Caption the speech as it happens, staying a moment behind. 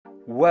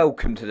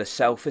Welcome to the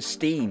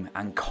Self-Esteem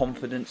and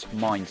Confidence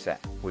Mindset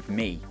with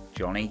me,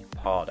 Johnny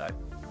Pardo.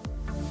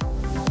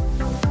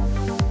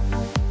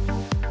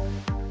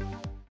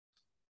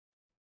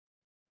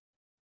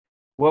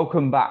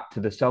 Welcome back to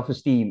the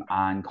Self-Esteem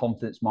and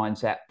Confidence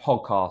Mindset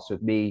podcast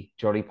with me,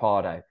 Johnny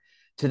Pardo.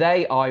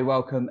 Today, I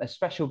welcome a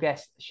special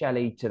guest,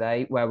 Shelly,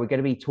 today, where we're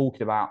going to be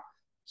talking about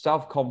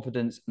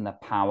self-confidence and the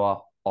power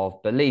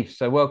of belief.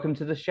 So welcome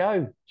to the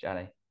show,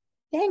 Shelly.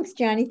 Thanks,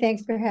 Johnny.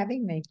 Thanks for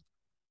having me.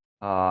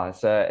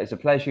 It's a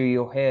pleasure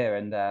you're here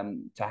and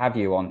to have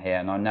you on here.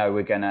 And I know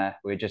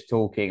we're just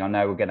talking. I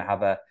know we're gonna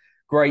have a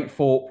great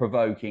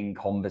thought-provoking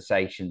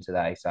conversation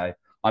today. So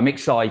I'm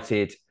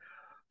excited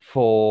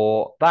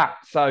for that.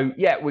 So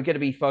yeah, we're going to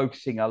be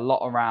focusing a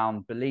lot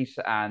around beliefs,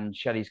 and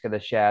Shelley's going to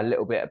share a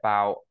little bit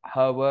about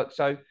her work.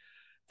 So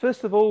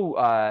first of all,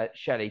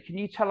 Shelley, can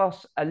you tell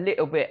us a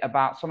little bit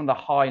about some of the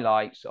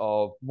highlights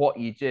of what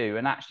you do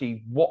and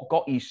actually what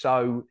got you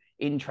so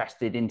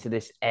interested into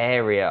this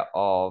area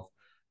of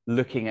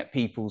looking at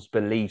people's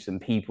beliefs and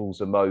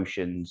people's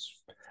emotions?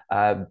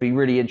 Be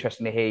really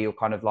interesting to hear your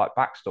kind of like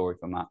backstory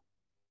from that.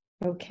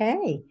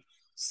 Okay.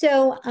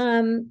 So,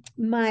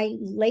 my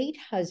late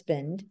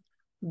husband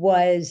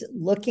was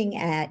looking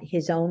at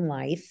his own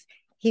life.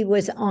 He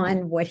was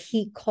on what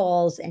he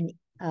calls an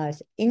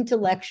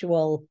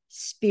intellectual,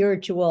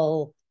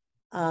 spiritual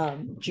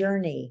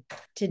journey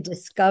to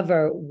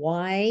discover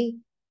why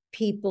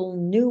people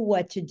knew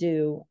what to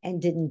do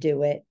and didn't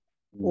do it,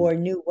 or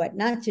knew what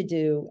not to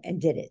do and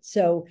did it.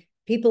 So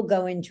people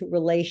go into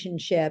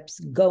relationships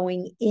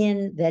going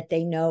in that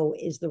they know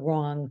is the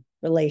wrong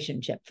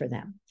relationship for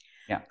them.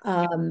 Yeah.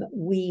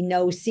 We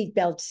know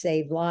seatbelts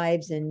save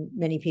lives, and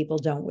many people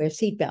don't wear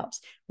seatbelts.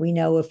 We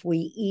know if we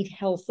eat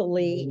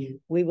healthily,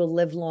 we will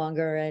live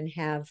longer and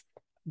have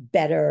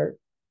better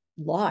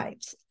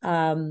lives.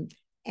 And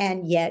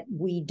yet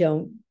we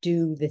don't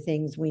do the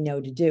things we know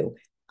to do.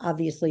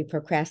 Obviously,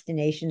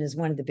 procrastination is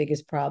one of the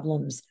biggest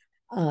problems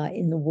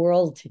in the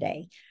world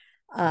today.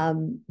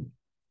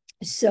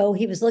 So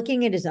he was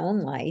looking at his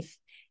own life,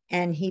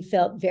 and he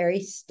felt very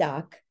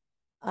stuck,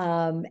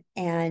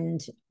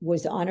 and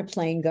was on a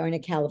plane going to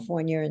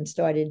California and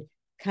started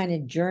kind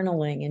of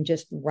journaling and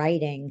just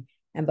writing.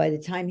 And by the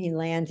time he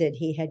landed,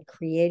 he had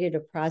created a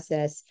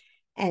process.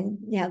 And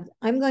now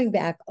I'm going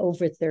back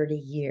over 30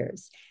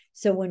 years.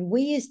 So when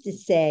we used to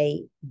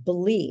say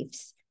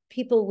beliefs,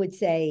 people would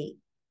say,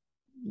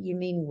 "You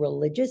mean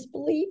religious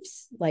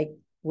beliefs? Like,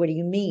 what do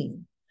you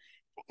mean?"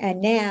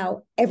 And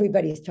now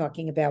everybody's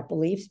talking about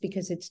beliefs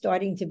because it's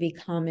starting to be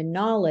common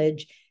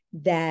knowledge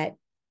that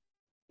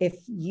if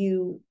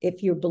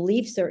your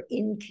beliefs are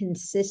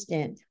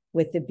inconsistent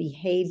with the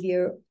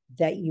behavior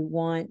that you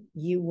want,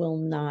 you will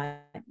not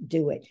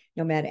do it,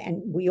 no matter.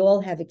 And we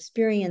all have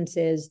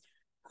experiences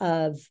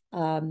of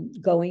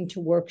going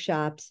to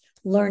workshops,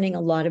 learning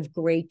a lot of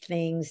great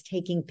things,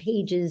 taking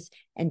pages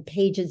and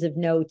pages of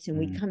notes, and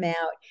we come out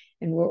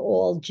and we're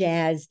all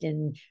jazzed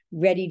and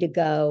ready to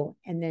go.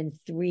 And then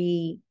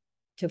 3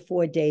 to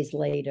 4 days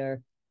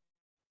later,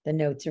 the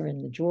notes are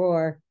in the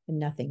drawer and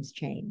nothing's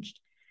changed.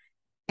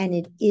 And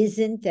it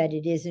isn't that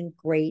it isn't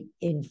great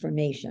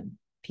information.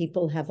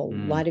 People have a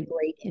lot of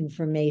great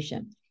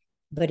information.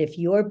 But if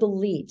your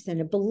beliefs, and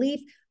a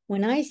belief,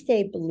 when I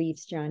say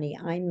beliefs, Johnny,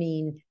 I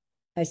mean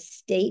a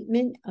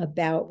statement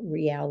about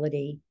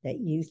reality that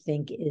you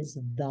think is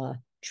the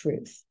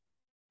truth.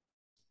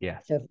 Yeah.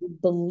 So if you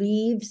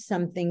believe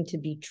something to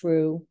be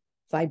true,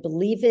 if I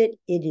believe it,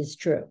 it is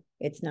true.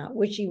 It's not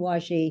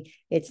wishy-washy.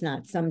 It's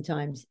not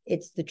sometimes,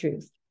 it's the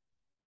truth.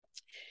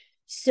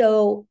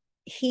 So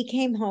he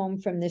came home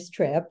from this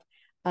trip.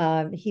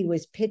 He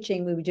was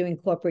pitching, we were doing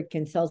corporate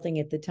consulting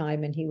at the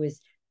time, and he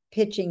was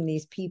pitching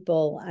these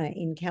people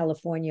in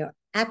California,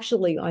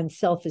 actually on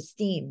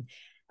self-esteem.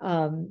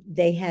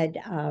 They had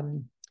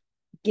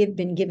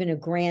been given a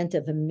grant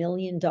of $1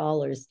 million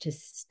to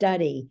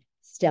study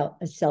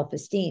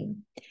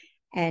self-esteem.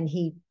 And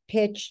he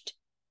pitched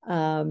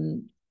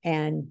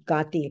and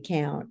got the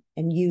account,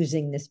 and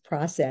using this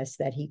process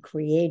that he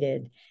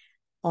created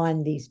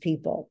on these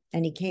people.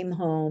 And he came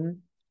home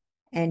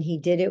and he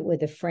did it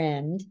with a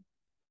friend.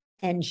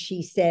 And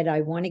she said,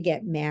 "I want to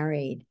get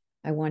married.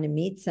 I want to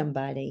meet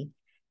somebody."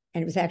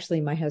 And it was actually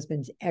my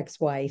husband's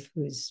ex-wife,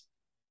 who's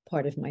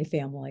part of my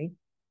family.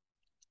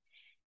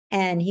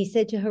 And he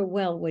said to her,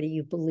 "Well, what do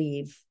you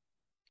believe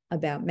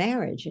about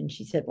marriage?" And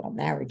she said, "Well,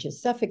 marriage is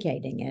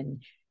suffocating,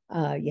 and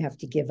you have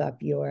to give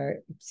up your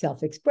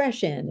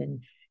self-expression,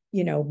 and,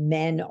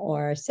 men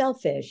are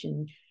selfish."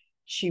 And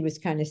she was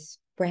kind of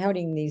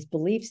sprouting these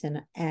beliefs,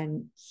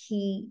 and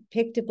he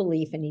picked a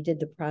belief and he did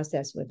the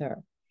process with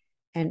her.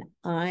 And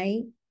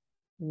I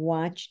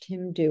watched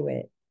him do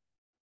it.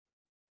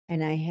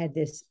 And I had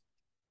this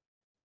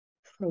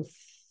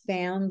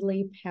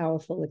profoundly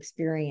powerful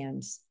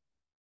experience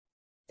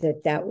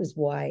that was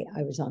why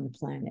I was on the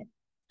planet,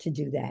 to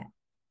do that.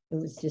 It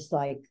was just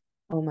like,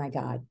 oh my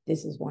God,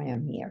 this is why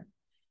I'm here.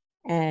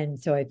 And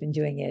so I've been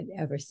doing it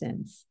ever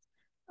since.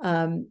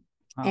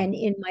 And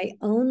in my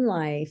own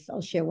life,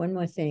 I'll share one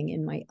more thing.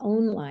 In my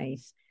own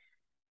life,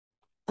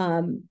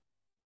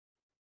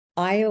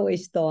 I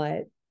always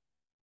thought,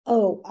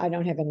 oh, I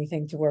don't have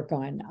anything to work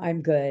on.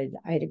 I'm good.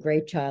 I had a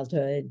great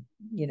childhood.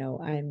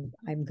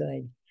 I'm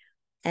good.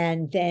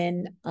 And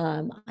then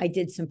I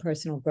did some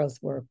personal growth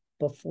work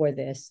before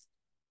this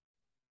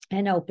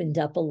and opened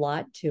up a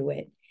lot to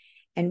it.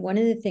 And one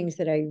of the things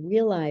that I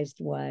realized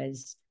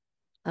was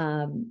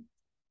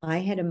I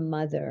had a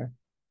mother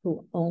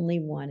who only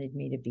wanted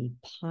me to be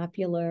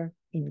popular,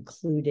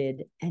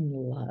 included, and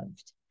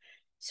loved.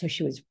 So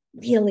she was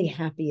really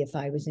happy if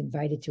I was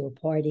invited to a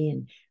party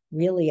and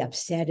really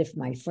upset if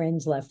my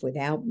friends left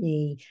without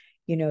me.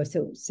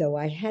 So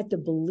I had the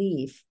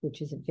belief,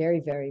 which is a very,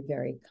 very,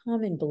 very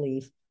common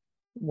belief,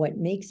 what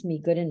makes me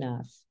good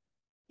enough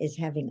is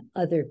having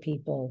other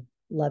people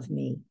love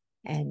me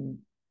and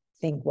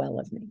think well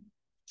of me.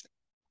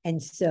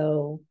 And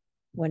so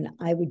when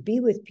I would be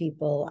with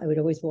people, I would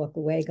always walk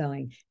away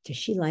going, does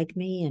she like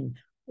me? And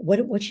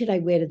what should I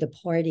wear to the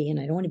party? And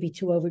I don't want to be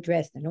too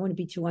overdressed. I don't want to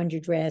be too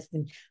underdressed.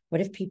 And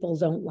what if people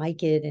don't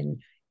like it?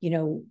 And,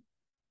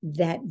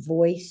 that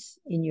voice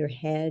in your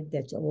head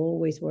that's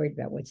always worried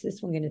about what's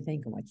this one going to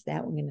think and what's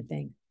that one going to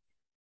think.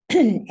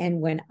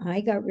 And when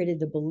I got rid of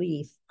the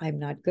belief I'm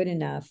not good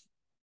enough,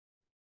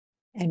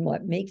 and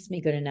what makes me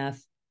good enough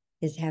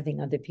is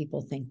having other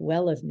people think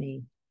well of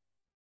me,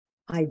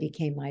 I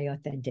became my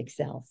authentic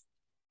self.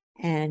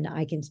 And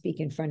I can speak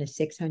in front of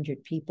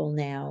 600 people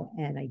now,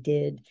 and I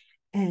did.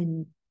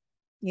 And,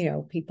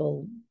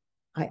 people,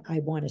 I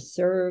want to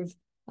serve,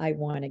 I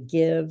want to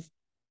give,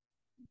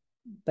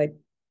 but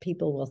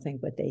people will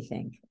think what they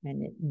think,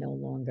 and it no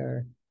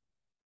longer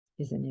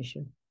is an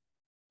issue.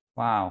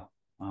 Wow.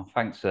 Well,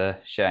 thanks for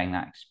sharing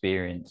that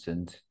experience,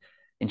 and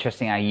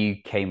interesting how you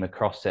came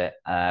across it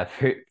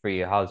for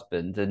your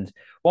husband. And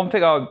one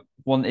thing I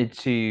wanted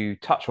to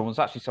touch on was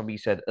actually something you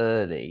said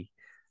early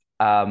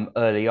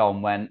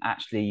on, when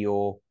actually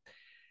your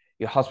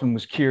husband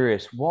was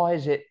curious, why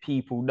is it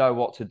people know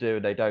what to do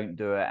and they don't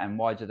do it, and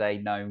why do they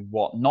know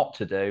what not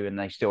to do and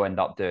they still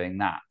end up doing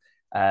that?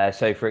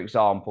 So, for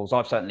examples,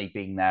 I've certainly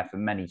been there for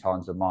many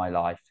times of my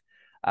life.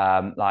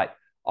 Like,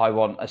 I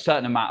want a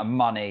certain amount of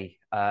money,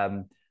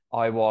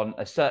 I want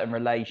a certain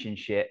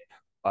relationship,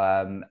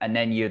 and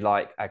then you're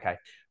like, okay,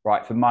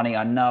 right, for money,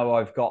 I know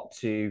I've got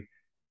to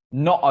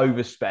not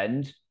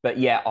overspend, but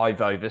yeah, I've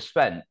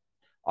overspent.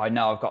 I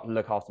know I've got to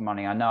look after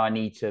money. I know I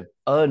need to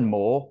earn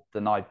more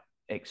than I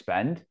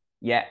expend.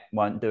 Yet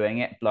weren't doing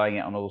it, blowing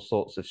it on all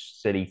sorts of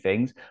silly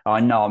things. I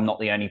know I'm not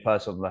the only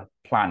person on the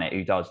planet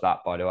who does that,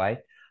 by the way.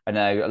 I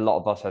know a lot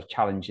of us have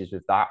challenges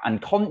with that. And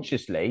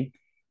consciously,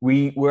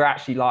 we're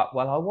actually like,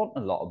 well, I want a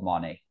lot of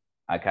money.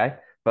 Okay.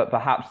 But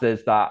perhaps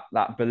there's that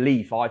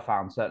belief I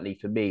found, certainly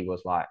for me,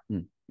 was like,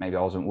 maybe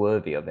I wasn't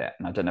worthy of it.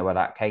 And I don't know where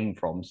that came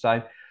from.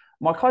 So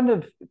my kind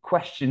of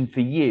question for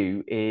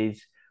you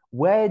is,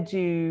 where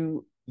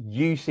do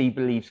you see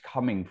beliefs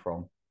coming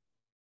from?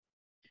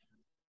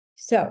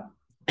 So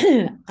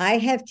I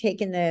have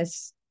taken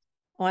this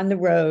on the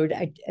road.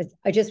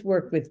 I just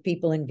worked with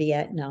people in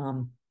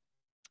Vietnam,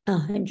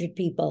 100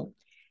 people,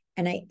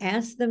 and I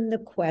asked them the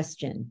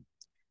question,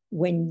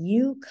 when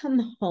you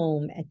come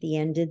home at the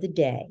end of the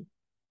day,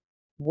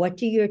 what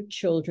do your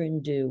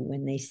children do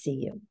when they see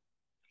you?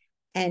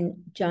 And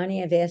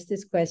Johnny, I've asked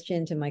this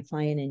question to my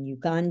client in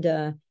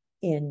Uganda,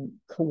 in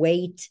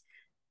Kuwait,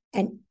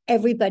 and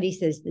everybody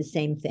says the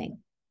same thing.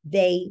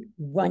 They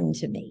run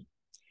to me.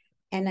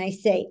 And I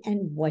say,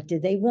 and what do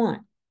they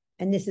want?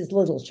 And this is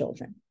little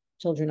children,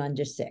 children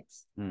under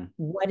 6.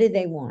 What do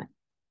they want?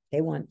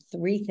 They want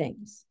 3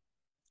 things: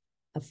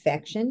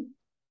 affection,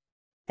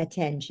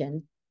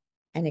 attention,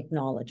 and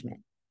acknowledgement.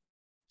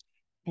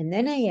 And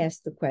then I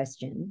ask the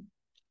question,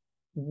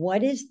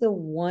 what is the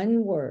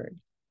one word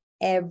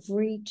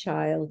every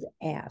child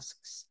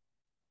asks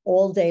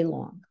all day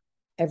long?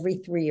 Every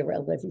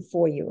 3-year-old, every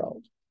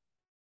 4-year-old.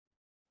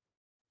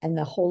 And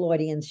the whole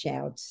audience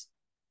shouts,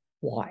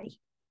 why?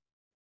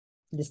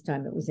 This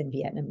time it was in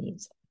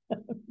Vietnamese,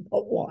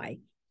 but why?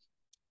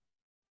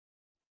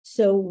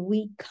 So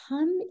we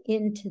come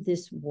into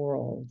this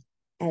world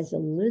as a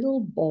little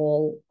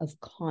ball of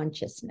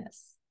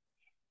consciousness,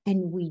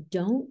 and we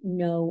don't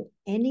know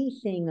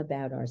anything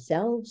about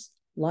ourselves,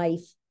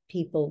 life,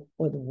 people,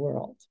 or the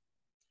world.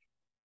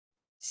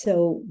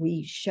 So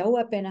we show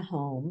up in a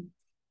home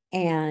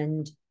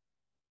and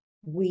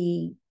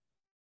we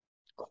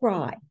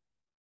cry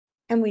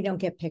and we don't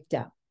get picked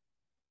up.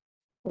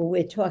 Or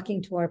we're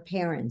talking to our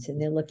parents and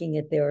they're looking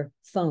at their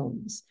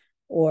phones.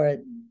 Or,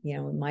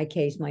 in my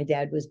case, my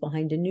dad was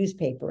behind a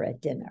newspaper at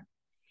dinner.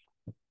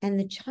 And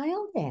the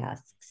child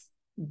asks,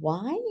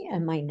 why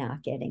am I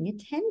not getting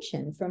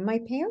attention from my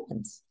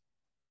parents?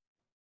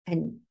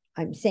 And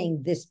I'm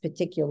saying this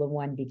particular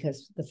one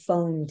because the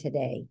phone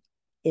today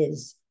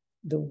is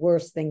the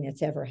worst thing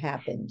that's ever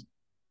happened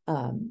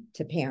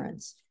to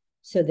parents.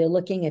 So they're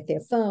looking at their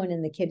phone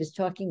and the kid is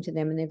talking to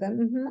them and they're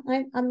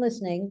going, I'm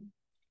listening.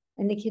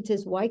 And the kid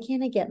says, why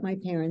can't I get my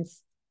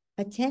parents'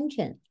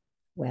 attention?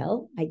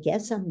 Well, I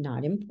guess I'm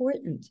not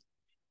important.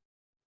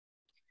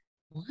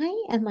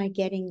 Why am I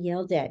getting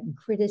yelled at and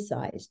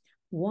criticized?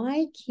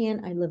 Why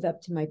can't I live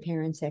up to my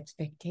parents'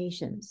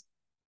 expectations?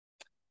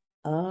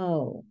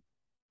 Oh,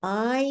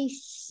 I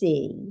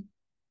see.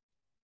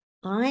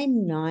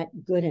 I'm not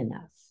good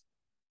enough.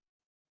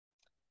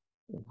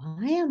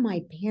 Why are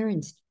my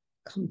parents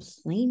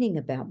complaining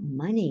about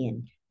money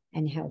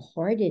and how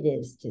hard it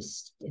is to,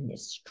 and they're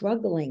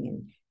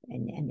struggling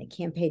and they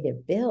can't pay their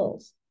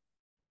bills?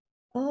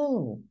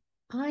 Oh,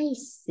 I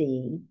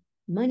see.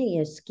 Money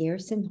is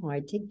scarce and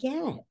hard to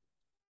get.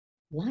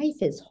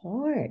 Life is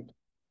hard.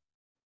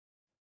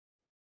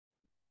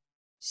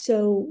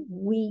 So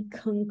we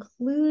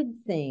conclude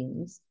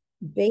things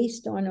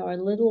based on our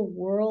little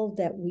world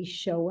that we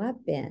show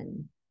up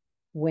in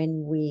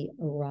when we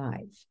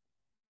arrive.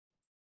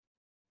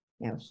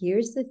 Now,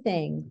 here's the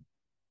thing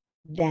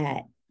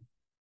that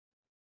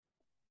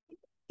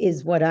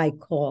is what I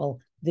call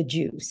the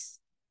juice,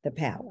 the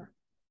power.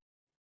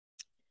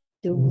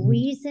 The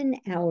reason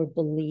our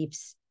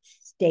beliefs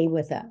stay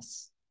with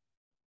us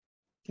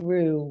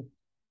through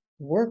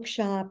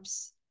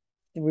workshops,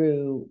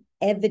 through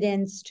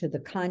evidence to the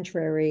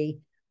contrary.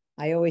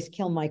 I always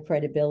kill my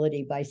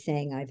credibility by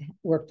saying I've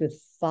worked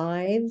with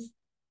 5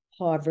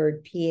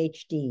 Harvard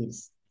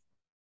PhDs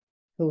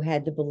who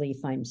had the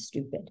belief I'm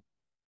stupid.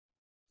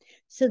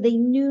 So they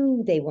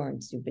knew they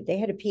weren't stupid. They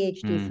had a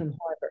PhD from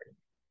Harvard.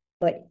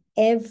 But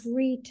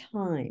every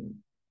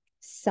time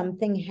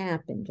something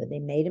happened or they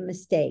made a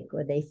mistake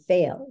or they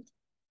failed,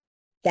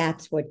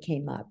 that's what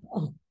came up.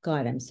 Oh,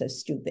 God, I'm so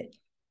stupid.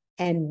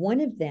 And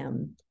one of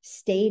them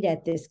stayed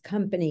at this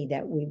company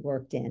that we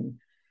worked in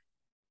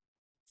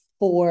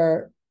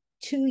for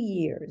 2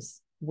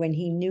 years when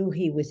he knew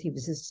he was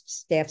a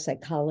staff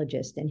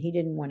psychologist and he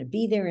didn't want to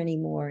be there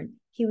anymore.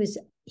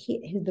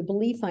 The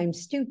belief I'm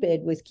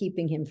stupid was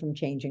keeping him from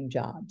changing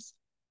jobs.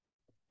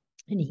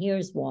 And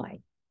here's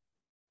why.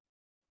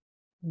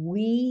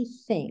 We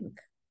think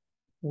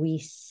we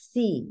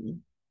see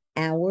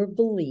our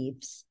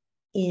beliefs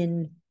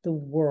in the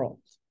world.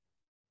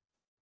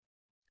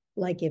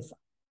 Like if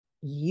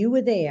you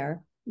were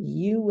there,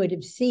 you would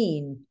have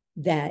seen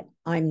that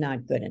I'm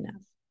not good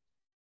enough.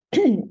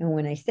 And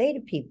when I say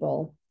to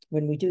people,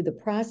 when we do the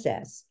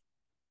process,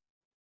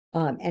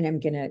 and I'm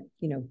going to,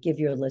 give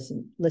your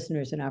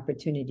listeners an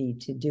opportunity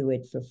to do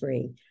it for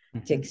free,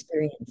 to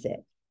experience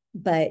it.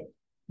 But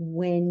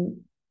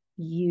when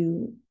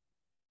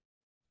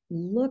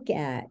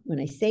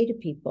I say to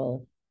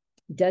people,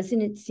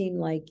 doesn't it seem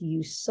like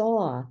you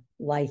saw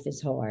life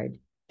is hard?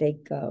 They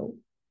go,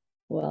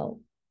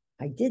 well,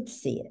 I did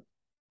see it.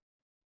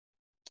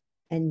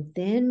 And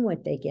then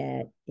what they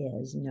get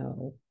is,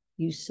 no,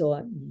 you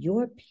saw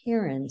your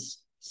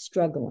parents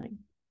struggling.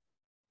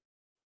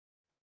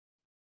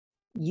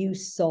 You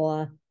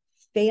saw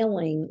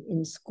failing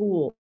in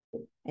school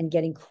and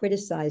getting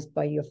criticized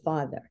by your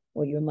father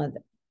or your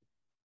mother.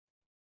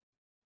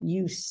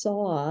 You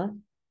saw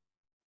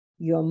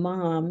your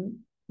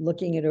mom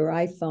looking at her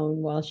iPhone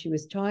while she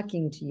was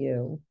talking to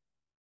you.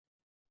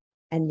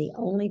 And the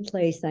only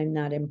place I'm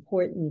not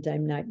important,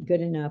 I'm not good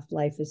enough,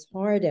 life is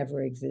hard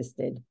ever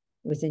existed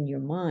was in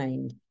your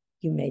mind.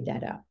 You made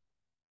that up.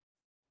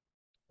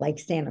 Like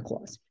Santa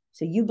Claus.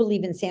 So you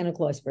believe in Santa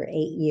Claus for 8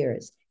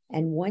 years.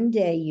 And one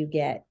day you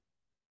get,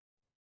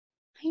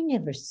 I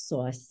never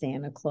saw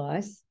Santa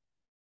Claus.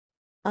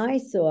 I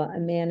saw a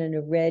man in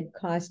a red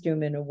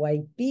costume and a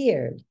white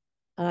beard.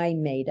 I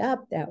made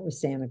up that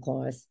was Santa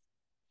Claus.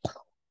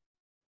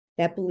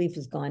 That belief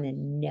is gone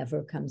and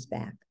never comes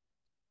back.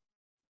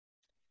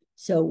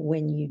 So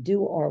when you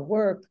do our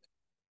work,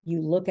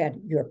 you look at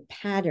your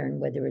pattern,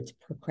 whether it's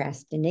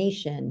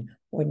procrastination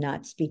or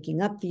not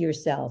speaking up for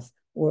yourself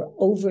or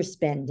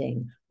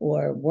overspending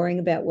or worrying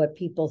about what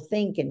people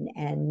think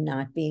and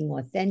not being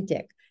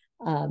authentic,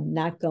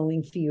 not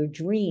going for your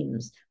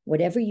dreams,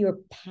 whatever your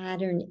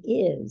pattern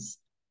is,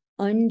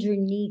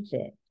 underneath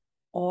it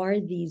are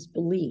these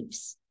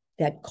beliefs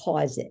that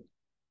cause it.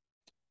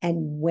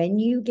 And when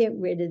you get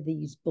rid of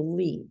these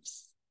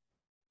beliefs,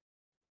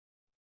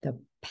 the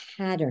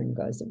pattern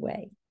goes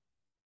away,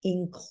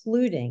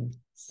 including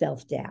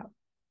self-doubt.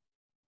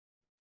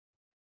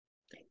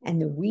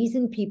 And the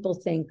reason people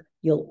think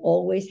you'll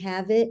always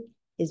have it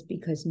is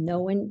because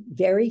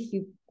very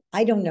few,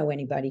 I don't know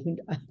anybody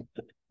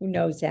who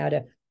knows how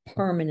to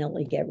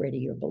permanently get rid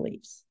of your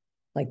beliefs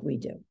like we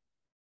do.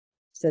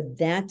 So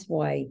that's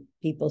why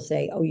people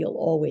say, oh, you'll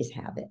always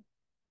have it.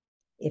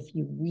 If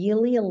you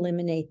really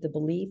eliminate the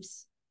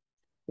beliefs,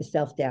 the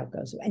self-doubt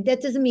goes away. And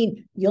that doesn't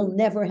mean you'll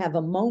never have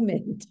a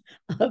moment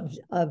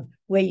of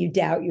where you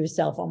doubt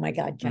yourself. Oh my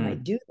God, can I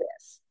do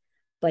this?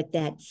 But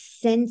that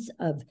sense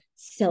of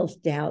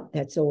self-doubt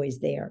that's always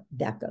there,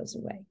 that goes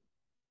away.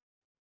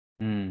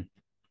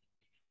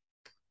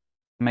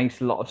 Makes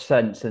a lot of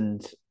sense.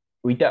 And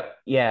we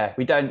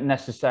don't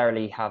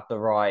necessarily have the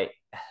right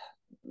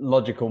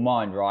logical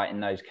mind, right, in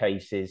those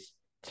cases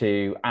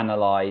to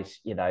analyze,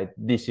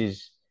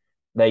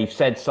 they've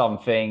said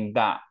something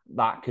that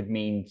could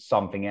mean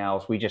something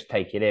else. We just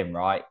take it in,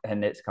 right?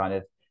 And it's kind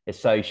of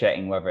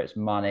associating whether it's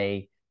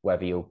money,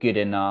 whether you're good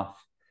enough.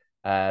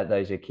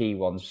 Those are key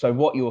ones. So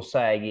what you're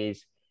saying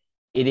is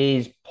it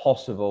is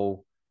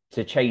possible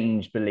to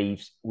change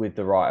beliefs with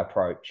the right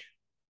approach.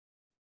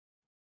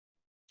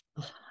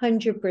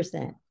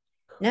 100%.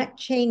 Not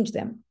change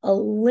them. Yes,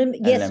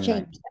 Eliminate.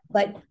 change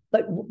them.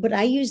 But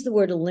I use the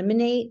word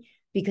eliminate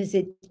because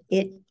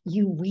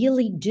you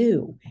really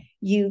do.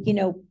 You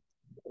know,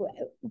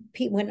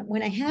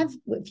 when I have,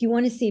 if you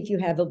want to see if you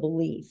have a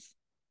belief,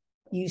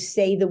 you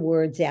say the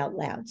words out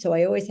loud. So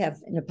I always have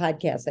in a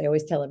podcast, I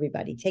always tell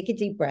everybody, take a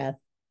deep breath.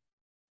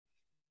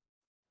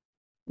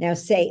 Now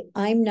say,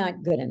 I'm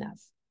not good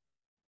enough.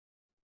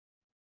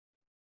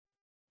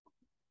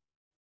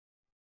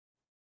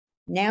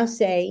 Now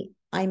say,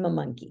 I'm a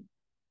monkey.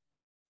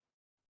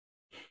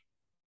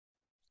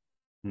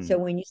 So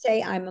when you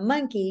say I'm a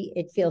monkey,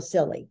 it feels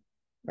silly,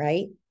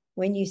 right?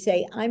 When you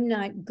say I'm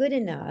not good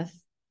enough,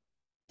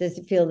 does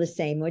it feel the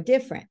same or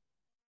different?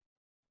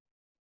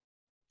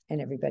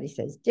 And everybody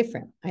says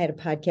different. I had a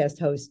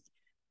podcast host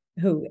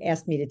who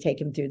asked me to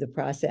take him through the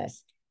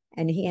process,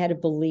 and he had a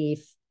belief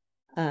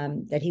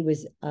that he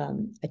was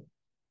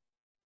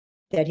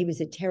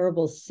a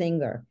terrible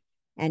singer,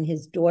 and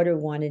his daughter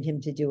wanted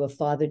him to do a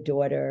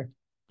father-daughter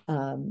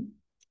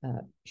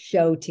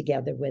show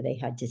together where they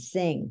had to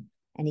sing,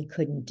 and he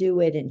couldn't do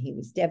it, and he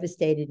was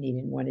devastated, and he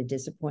didn't want to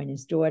disappoint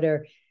his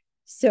daughter.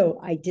 So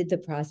I did the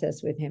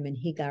process with him, and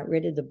he got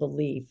rid of the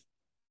belief.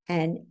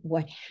 And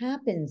what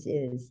happens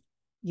is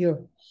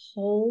when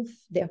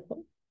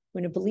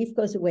a belief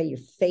goes away, your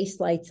face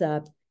lights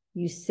up,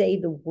 you say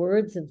the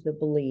words of the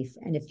belief,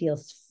 and it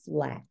feels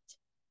flat.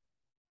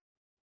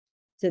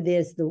 So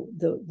there's the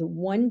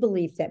one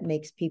belief that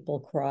makes people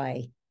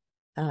cry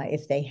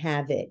if they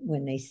have it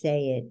when they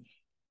say it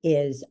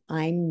is,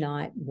 I'm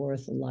not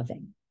worth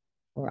loving,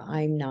 or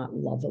I'm not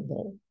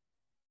lovable.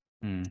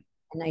 And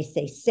I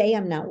say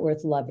I'm not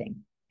worth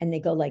loving. And they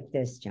go like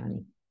this,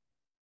 Johnny.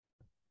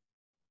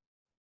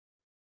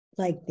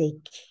 Like they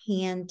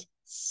can't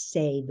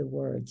say the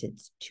words.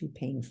 It's too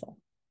painful.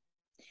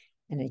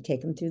 And I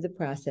take them through the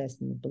process,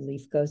 and the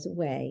belief goes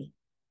away.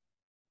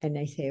 And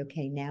I say,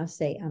 okay, now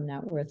say I'm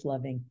not worth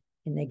loving.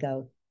 And they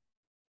go,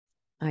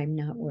 I'm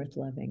not worth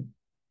loving.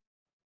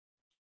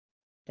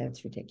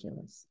 That's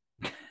ridiculous.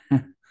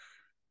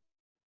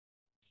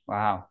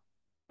 Wow.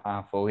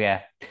 Powerful.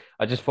 Yeah.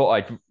 I just thought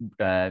I'd,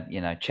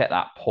 check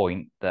that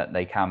point that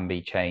they can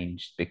be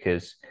changed,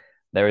 because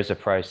there is a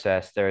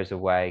process, there is a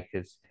way,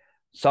 because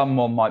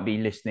someone might be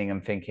listening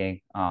and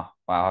thinking, oh,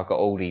 wow, I've got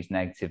all these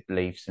negative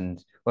beliefs,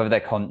 and whether they're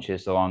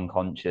conscious or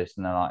unconscious,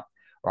 and they're like,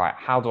 right,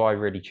 how do I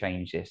really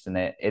change this? And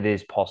it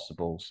is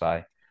possible.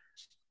 So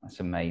that's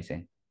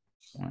amazing.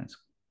 And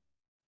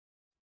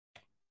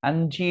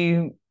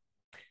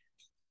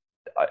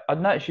I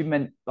noticed you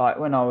meant, like,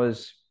 when I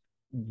was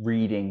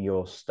reading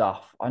your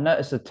stuff, I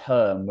noticed a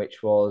term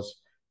which was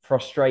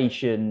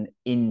frustration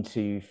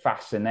into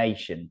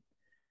fascination.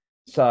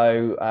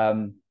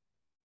 So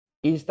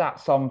is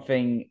that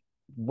something,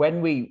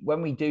 when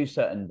we do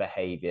certain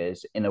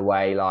behaviors in a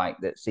way like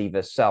that's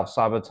either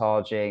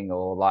self-sabotaging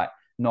or like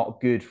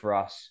not good for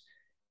us,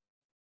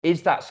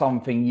 is that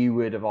something you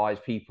would advise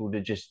people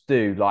to just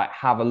do, like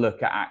have a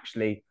look at,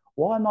 actually,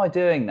 why am I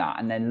doing that,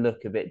 and then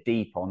look a bit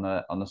deep on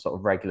a sort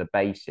of regular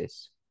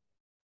basis?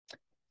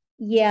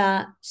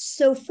 Yeah.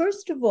 So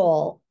first of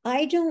all,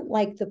 I don't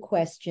like the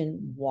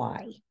question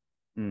why.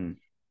 Mm.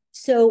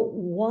 So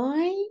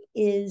why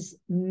is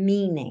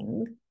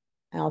meaning,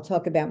 I'll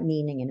talk about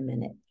meaning in a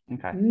minute.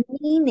 Okay.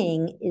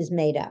 Meaning is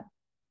made up.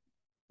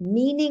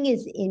 Meaning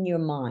is in your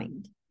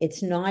mind.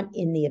 It's not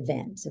in the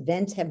events.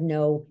 Events have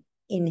no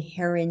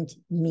inherent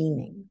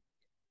meaning.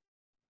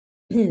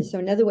 So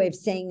another way of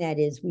saying that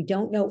is we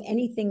don't know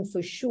anything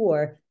for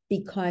sure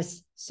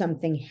because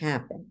something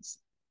happens.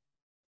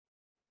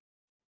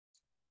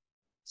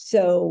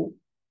 So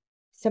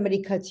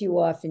somebody cuts you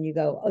off and you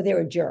go, oh,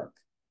 they're a jerk.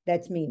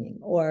 That's meaning.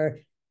 Or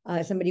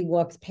somebody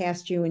walks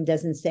past you and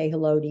doesn't say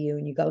hello to you,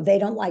 and you go, they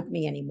don't like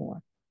me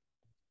anymore.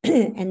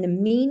 And the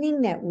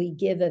meaning that we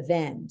give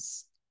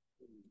events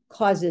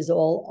causes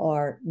all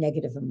our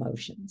negative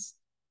emotions.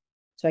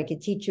 So I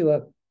could teach you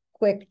a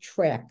quick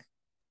trick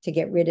to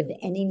get rid of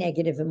any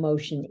negative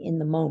emotion in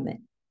the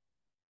moment.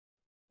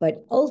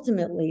 But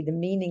ultimately, the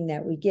meaning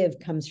that we give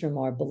comes from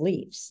our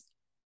beliefs.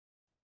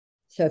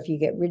 So if you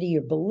get rid of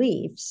your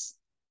beliefs,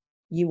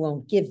 you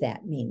won't give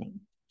that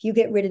meaning. If you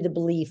get rid of the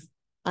belief,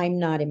 I'm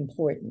not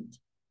important,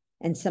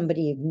 and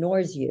somebody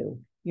ignores you,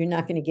 you're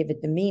not going to give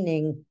it the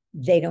meaning,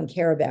 they don't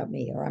care about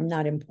me, or I'm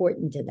not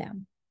important to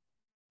them.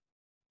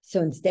 So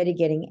instead of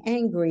getting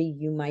angry,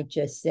 you might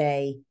just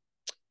say,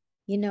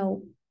 you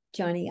know,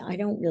 Johnny, I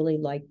don't really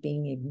like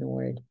being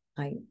ignored.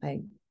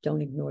 I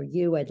don't ignore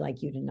you. I'd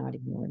like you to not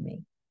ignore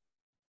me.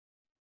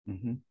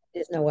 Mm-hmm.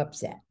 There's no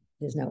upset.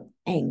 There's no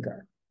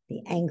anger.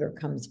 The anger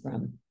comes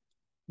from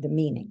the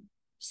meaning.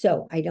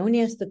 So I don't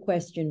ask the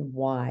question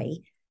why,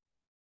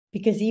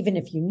 because even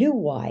if you knew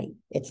why,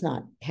 it's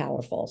not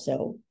powerful.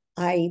 So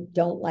I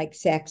don't like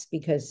sex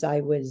because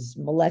I was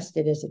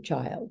molested as a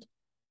child.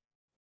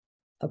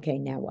 Okay,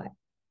 now what?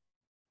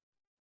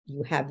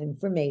 You have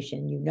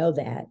information, you know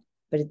that,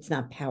 but it's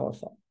not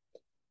powerful.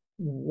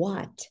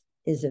 What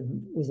was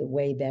a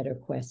way better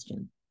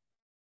question.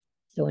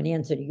 So in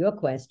answer to your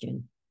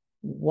question,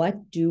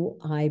 what do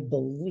I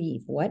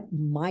believe? What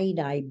might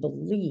I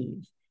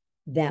believe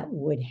that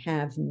would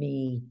have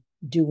me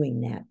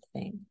doing that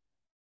thing?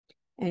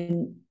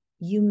 And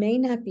you may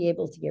not be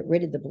able to get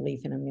rid of the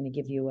belief, and I'm going to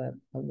give you a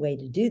way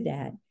to do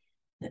that.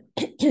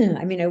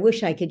 I mean, I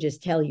wish I could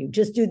just tell you,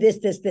 just do this,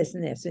 this, this,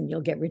 and this, and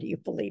you'll get rid of your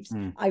beliefs.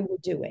 I will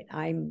do it.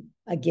 I'm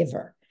a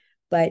giver,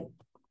 but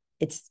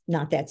it's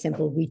not that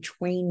simple. We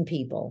train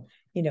people.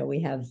 You know,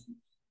 we have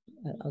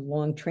a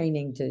long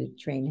training to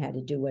train how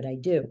to do what I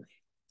do,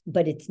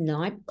 but it's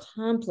not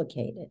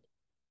complicated.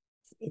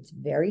 It's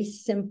very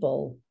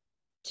simple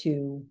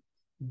to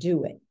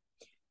do it.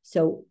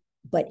 So,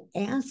 but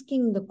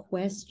asking the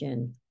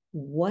question,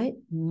 what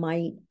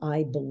might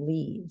I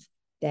believe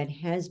that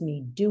has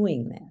me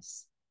doing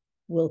this,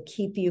 will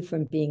keep you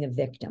from being a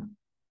victim.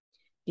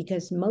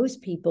 Because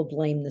most people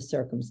blame the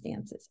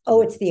circumstances.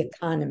 Oh, it's the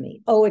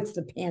economy. Oh, it's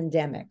the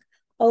pandemic.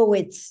 Oh,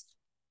 it's,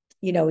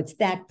 you know, it's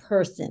that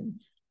person,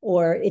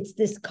 or it's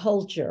this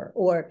culture,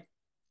 or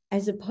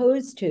as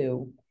opposed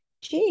to,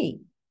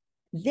 gee,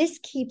 this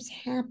keeps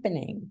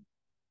happening.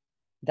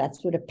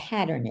 That's what a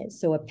pattern is.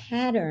 So a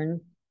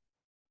pattern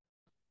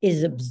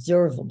is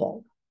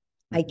observable.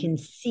 I can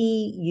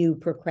see you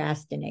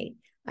procrastinate.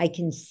 I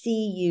can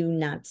see you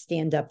not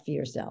stand up for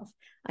yourself.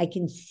 I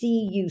can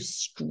see you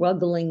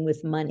struggling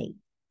with money.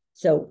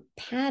 So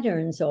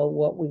patterns are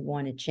what we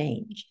want to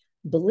change.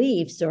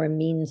 Beliefs are a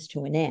means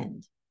to an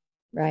end,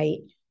 right?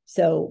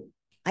 So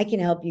I can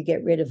help you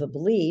get rid of a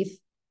belief,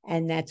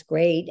 and that's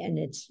great.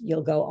 And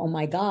you'll go, oh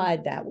my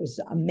God, that was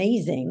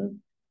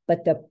amazing.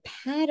 But the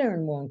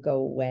pattern won't go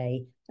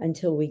away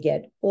until we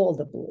get all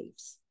the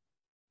beliefs.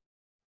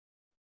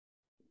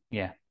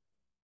 Yeah.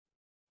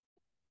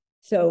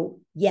 So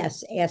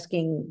yes,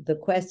 asking the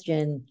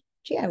question,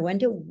 gee, I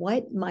wonder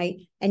what might,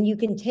 and you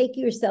can take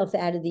yourself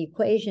out of the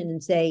equation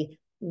and say,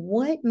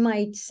 what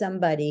might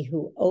somebody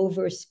who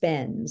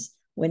overspends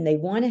when they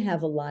want to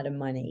have a lot of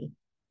money,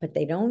 but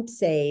they don't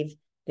save,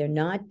 they're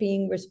not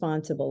being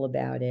responsible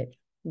about it,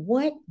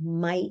 what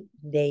might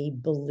they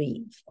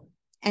believe?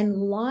 And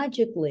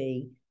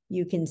logically,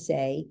 you can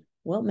say,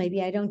 well,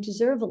 maybe I don't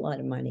deserve a lot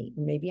of money.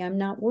 Maybe I'm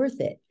not worth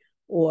it.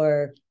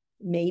 Or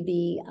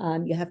maybe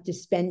you have to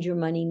spend your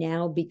money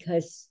now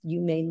because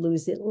you may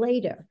lose it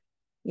later.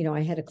 You know,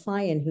 I had a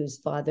client whose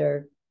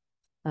father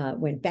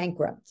went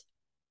bankrupt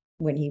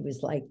when he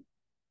was like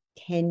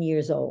 10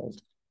 years old.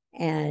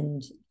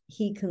 And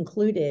he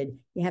concluded,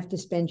 you have to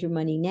spend your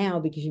money now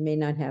because you may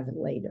not have it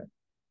later.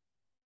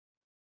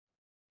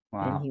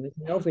 Wow. And he was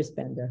an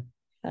overspender.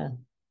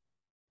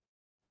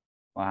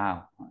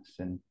 Wow,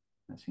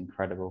 that's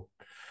incredible.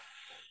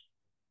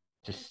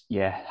 Just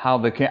yeah, how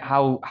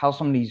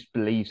some of these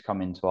beliefs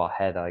come into our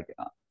head,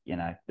 you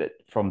know, that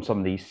from some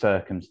of these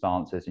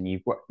circumstances, and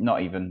you're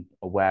not even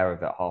aware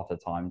of it half the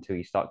time until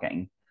you start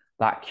getting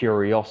that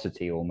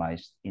curiosity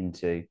almost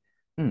into,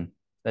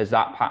 there's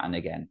that pattern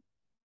again.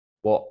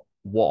 What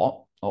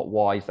or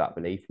why is that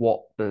belief?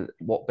 What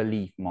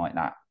belief might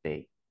that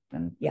be?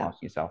 And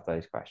ask yourself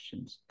those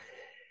questions.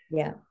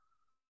 Yeah.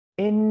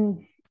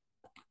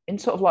 In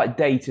sort of like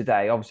day to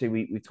day, obviously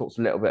we talked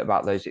a little bit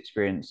about those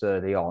experiences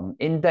early on.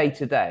 In day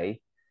to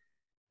day,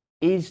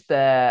 is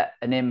there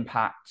an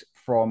impact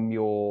from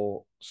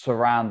your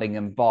surrounding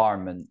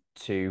environment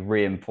to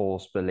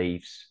reinforce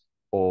beliefs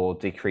or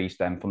decrease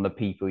them from the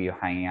people you're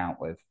hanging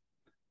out with,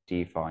 do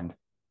you find?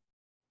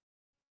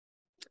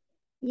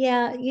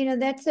 Yeah, you know,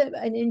 that's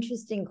an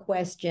interesting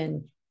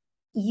question.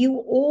 You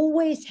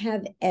always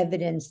have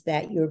evidence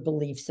that your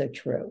beliefs are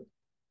true.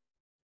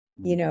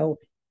 You know,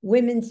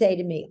 women say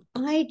to me,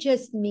 I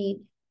just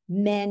meet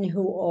men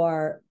who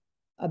are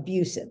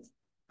abusive.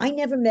 I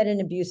never met an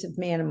abusive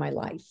man in my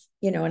life,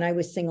 you know, and I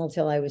was single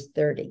till I was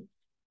 30.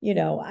 You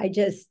know, I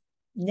just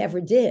never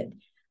did.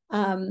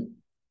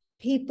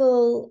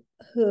 People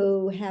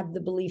who have the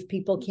belief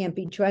people can't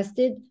be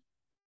trusted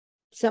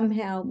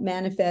somehow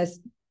manifest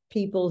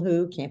people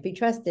who can't be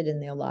trusted in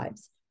their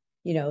lives.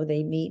 You know,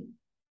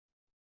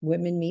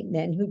 women meet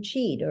men who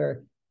cheat,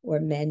 or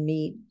men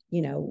meet,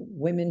 you know,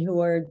 women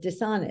who are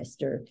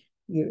dishonest, or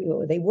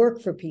they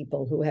work for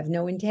people who have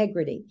no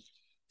integrity.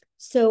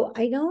 So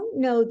I don't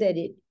know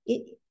that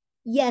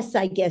yes,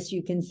 I guess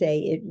you can say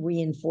it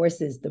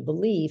reinforces the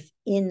belief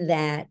in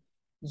that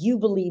you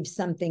believe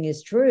something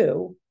is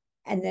true,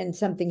 and then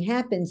something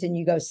happens and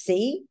you go,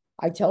 see,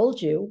 I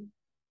told you.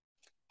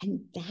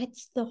 And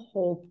that's the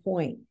whole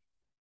point.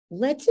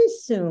 Let's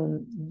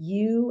assume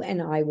you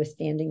and I were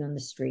standing on the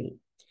street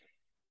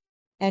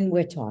and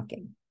we're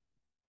talking,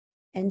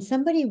 and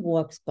somebody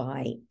walks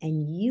by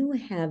and you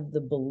have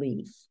the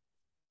belief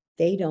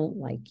they don't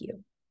like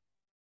you.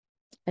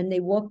 And they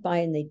walk by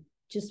and they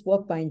just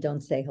walk by and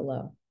don't say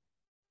hello.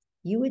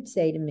 You would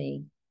say to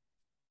me,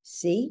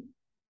 see,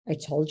 I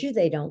told you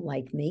they don't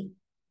like me.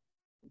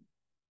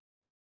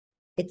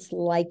 It's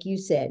like you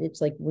said,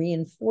 it's like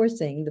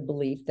reinforcing the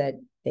belief that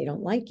they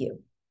don't like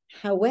you.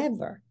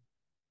 However,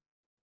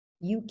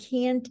 you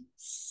can't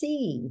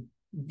see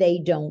they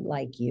don't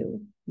like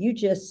you. You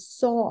just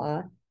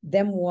saw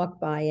them walk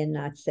by and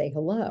not say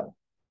hello.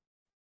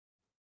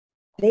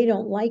 They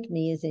don't like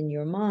me is in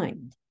your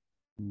mind.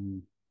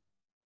 Mm.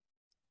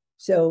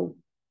 So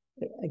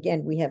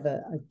again, we have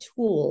a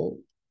tool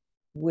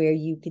where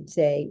you could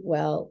say,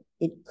 well,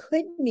 it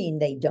could mean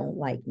they don't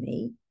like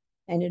me.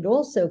 And it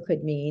also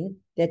could mean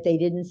that they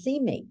didn't see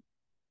me.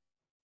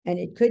 And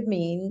it could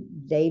mean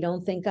they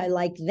don't think I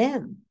like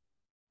them.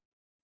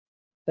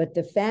 But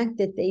the fact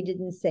that they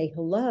didn't say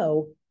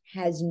hello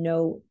has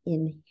no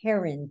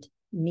inherent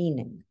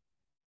meaning.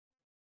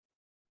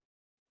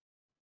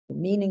 The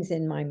meaning's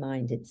in my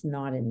mind. It's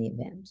not in the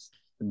events.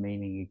 The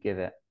meaning you give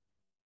it.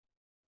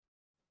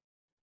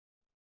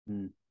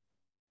 Mm.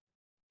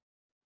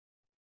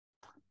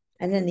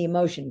 And then the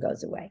emotion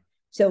goes away.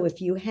 So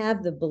if you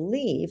have the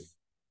belief,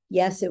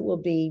 yes, it will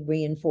be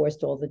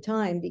reinforced all the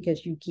time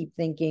because you keep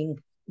thinking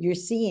you're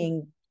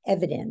seeing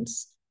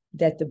evidence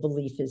that the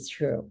belief is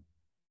true.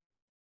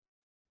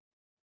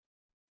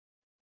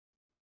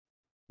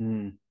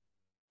 Mm.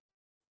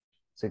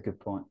 It's a good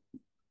point.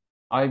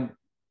 I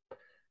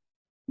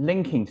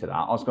linking to that,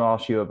 I was going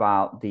to ask you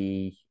about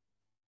the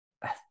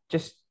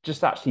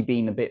just actually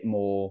being a bit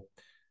more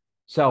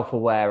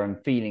self-aware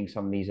and feeling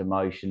some of these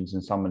emotions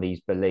and some of these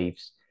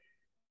beliefs.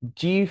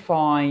 Do you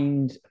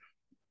find,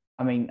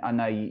 I mean, I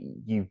know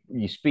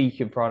you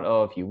speak in front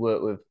of, you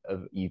work with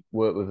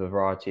a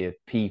variety of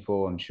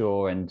people, I'm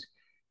sure, and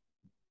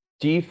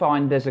do you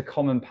find there's a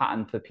common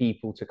pattern for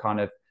people to kind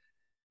of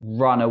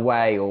run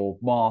away or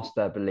mask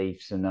their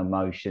beliefs and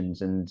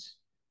emotions and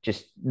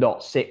just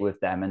not sit with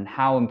them? And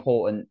how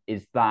important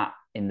is that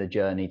in the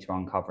journey to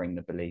uncovering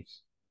the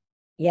beliefs?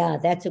 Yeah,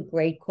 that's a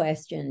great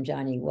question,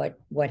 Johnny.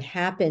 What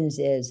happens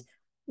is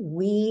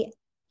we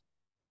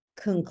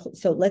conclude.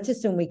 So let's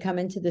assume we come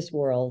into this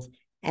world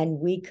and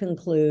we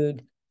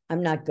conclude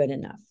I'm not good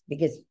enough,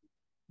 because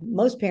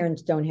most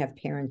parents don't have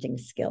parenting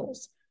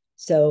skills.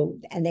 So,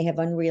 and they have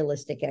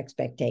unrealistic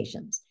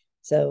expectations.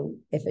 So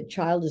if a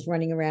child is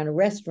running around a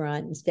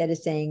restaurant, instead of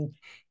saying,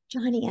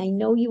 Johnny, I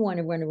know you want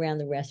to run around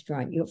the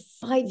restaurant. You're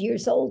 5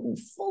 years old and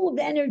full of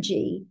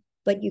energy,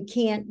 but you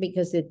can't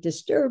because it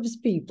disturbs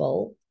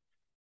people.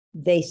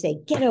 They say,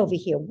 get over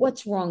here.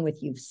 What's wrong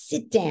with you?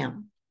 Sit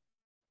down.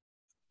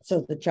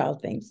 So the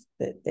child thinks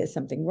that there's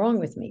something wrong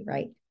with me,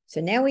 right?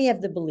 So now we have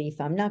the belief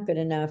I'm not good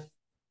enough.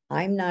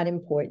 I'm not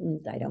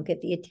important. I don't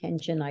get the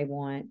attention I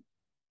want.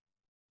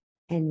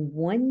 And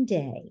one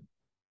day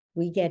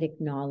we get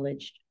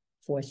acknowledged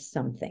for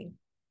something.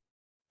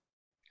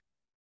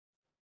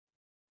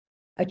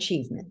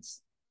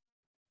 Achievements.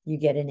 You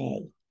get an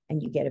A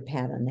and you get a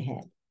pat on the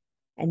head.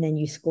 And then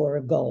you score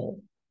a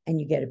goal and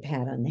you get a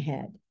pat on the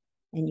head.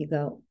 And you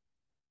go,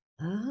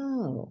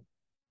 oh,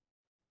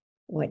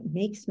 what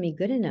makes me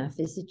good enough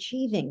is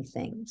achieving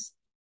things.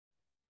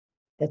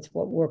 That's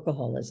what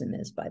workaholism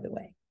is, by the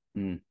way.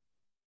 Mm.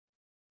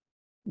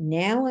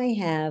 Now I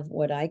have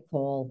what I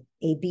call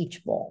a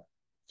beach ball.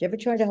 Did you ever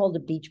try to hold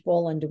a beach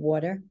ball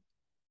underwater?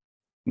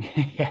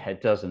 Yeah,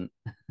 it doesn't.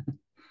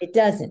 It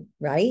doesn't,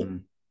 right?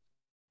 Mm.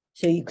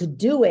 So you could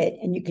do it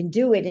and you can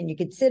do it and you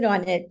could sit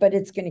on it, but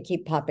it's going to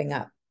keep popping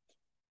up.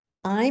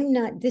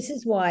 This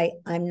is why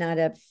I'm not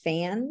a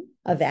fan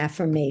of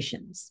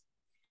affirmations,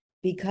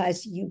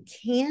 because you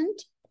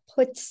can't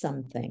put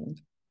something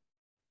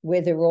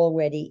where there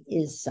already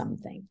is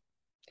something.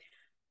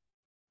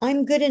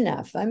 I'm good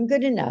enough. I'm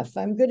good enough.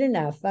 I'm good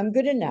enough. I'm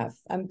good enough.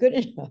 I'm good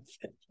enough.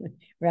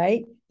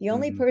 Right? The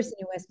only person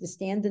who has to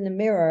stand in the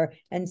mirror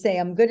and say,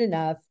 I'm good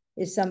enough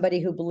is somebody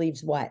who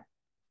believes what?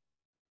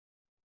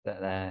 That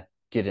they're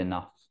good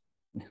enough.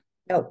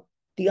 No,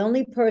 the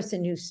only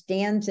person who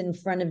stands in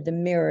front of the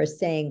mirror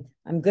saying,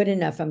 I'm good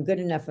enough, I'm good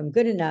enough, I'm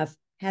good enough,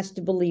 has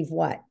to believe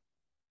what?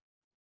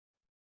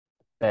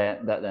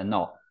 That they're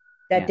not.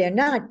 That Yeah. they're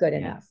not good Yeah.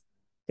 enough.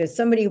 Because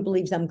somebody who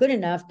believes I'm good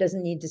enough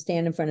doesn't need to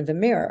stand in front of a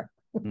mirror.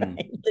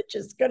 Right? They're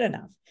just good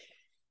enough.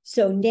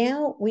 So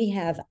now we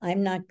have,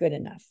 I'm not good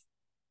enough.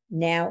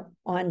 Now,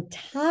 on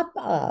top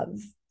of,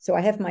 so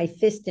I have my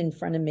fist in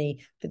front of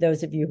me for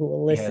those of you who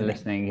are listening. Yeah,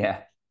 listening,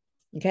 yeah.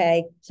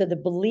 Okay, so the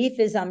belief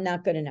is I'm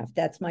not good enough.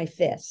 That's my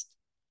fist.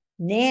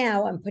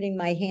 Now I'm putting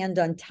my hand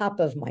on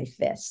top of my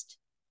fist.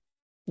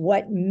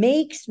 What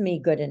makes me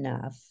good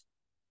enough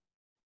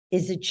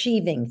is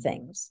achieving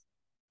things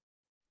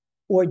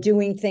or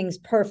doing things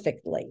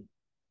perfectly.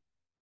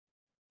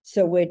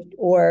 So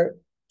or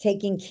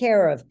taking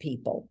care of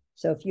people.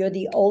 So if you're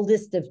the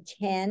oldest of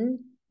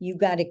 10, you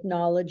got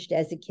acknowledged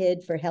as a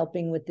kid for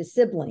helping with the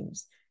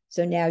siblings.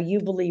 So now you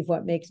believe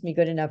what makes me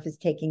good enough is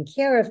taking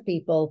care of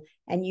people,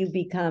 and you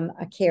become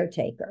a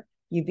caretaker.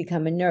 You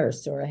become a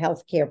nurse or a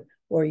healthcare,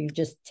 or you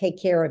just take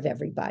care of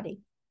everybody.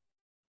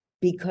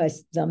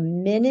 Because the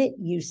minute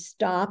you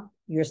stop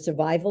your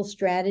survival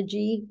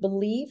strategy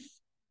belief,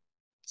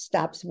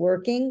 stops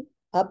working,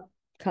 up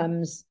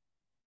comes,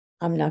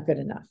 I'm not good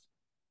enough.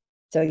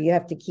 So you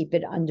have to keep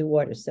it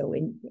underwater. So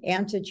in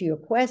answer to your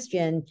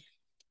question,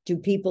 do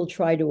people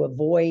try to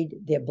avoid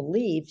their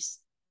beliefs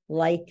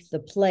like the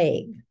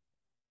plague?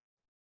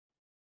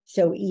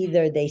 So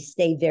either they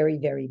stay very,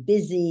 very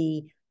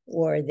busy,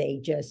 or they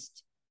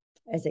just,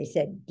 as I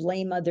said,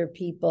 blame other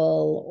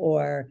people,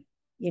 or,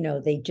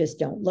 they just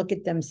don't look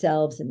at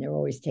themselves and they're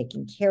always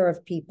taking care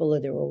of people, or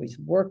they're always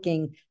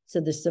working.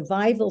 So the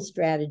survival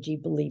strategy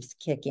beliefs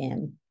kick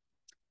in.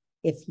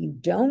 If you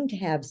don't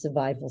have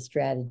survival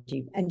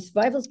strategy, and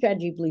survival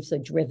strategy beliefs are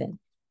driven,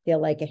 they're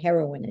like a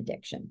heroin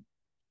addiction,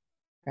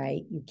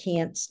 right? You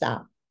can't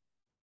stop.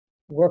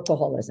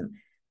 Workaholism.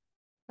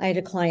 I had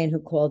a client who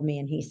called me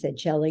and he said,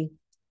 Shelly,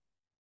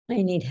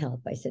 I need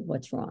help. I said,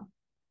 what's wrong?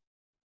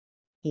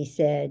 He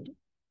said,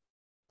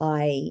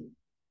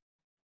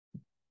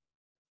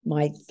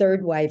 my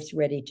third wife's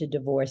ready to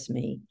divorce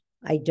me.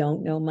 I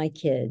don't know my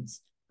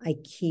kids. I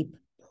keep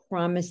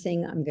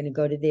promising I'm going to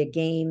go to their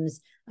games.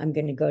 I'm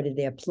going to go to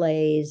their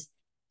plays,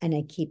 and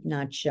I keep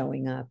not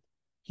showing up.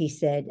 He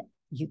said,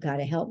 you got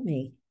to help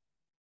me.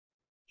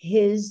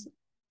 He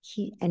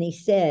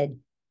said,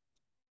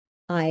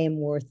 I am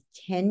worth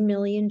 $10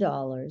 million.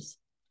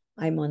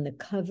 I'm on the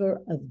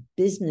cover of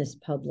business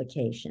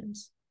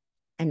publications,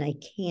 and I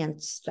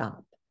can't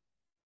stop.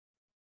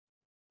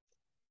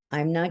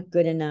 I'm not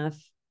good enough.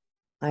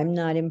 I'm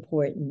not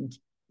important.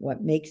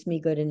 What makes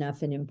me good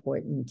enough and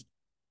important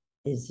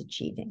is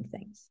achieving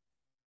things.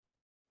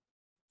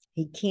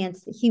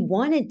 He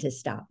wanted to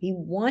stop. He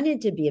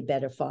wanted to be a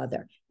better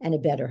father and a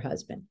better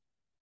husband.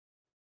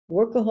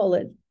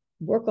 Workaholics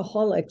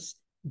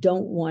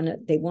don't want to,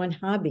 they want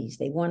hobbies,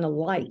 they want a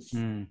life.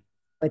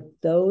 But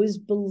those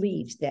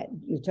beliefs that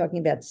you're talking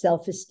about,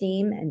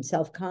 self-esteem and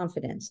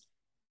self-confidence,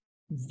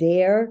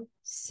 their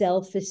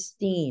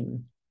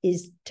self-esteem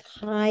is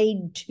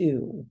tied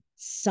to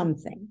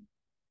something.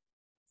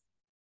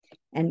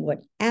 And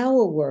what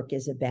our work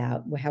is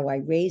about, how I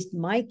raised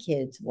my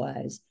kids,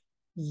 was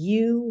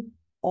you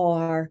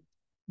are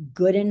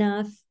good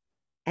enough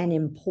and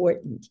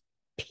important,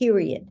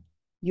 period.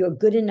 Your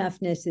good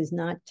enoughness is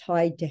not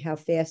tied to how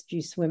fast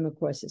you swim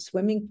across a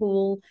swimming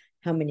pool,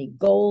 how many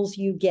goals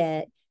you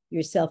get.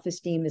 Your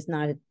self-esteem is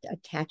not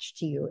attached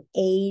to your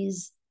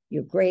A's,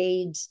 your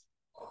grades.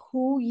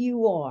 Who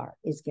you are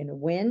is going to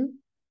win,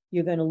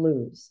 you're going to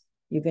lose.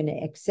 You're going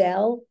to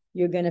excel,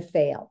 you're going to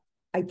fail.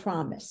 I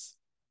promise.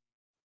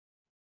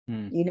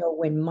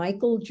 When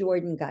Michael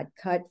Jordan got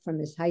cut from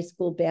his high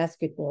school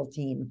basketball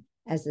team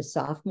as a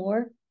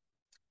sophomore,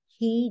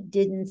 he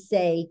didn't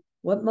say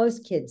what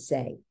most kids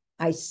say,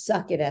 I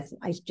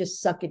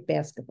just suck at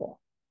basketball.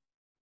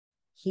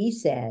 He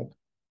said,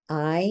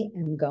 I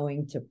am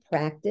going to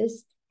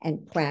practice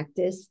and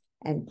practice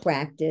and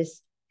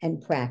practice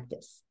and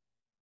practice.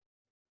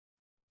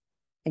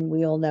 And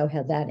we all know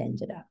how that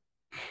ended up.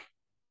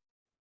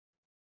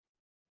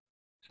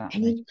 Exactly.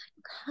 And he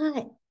got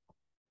cut.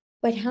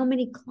 But how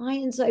many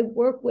clients I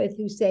work with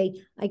who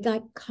say, I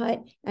got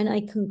cut and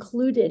I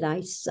concluded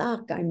I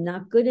suck, I'm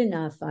not good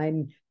enough, I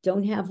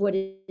don't have what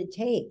it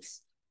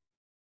takes.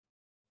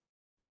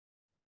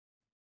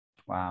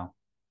 Wow.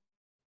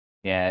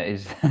 Yeah,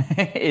 it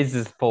is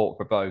as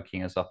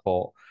thought-provoking as I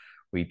thought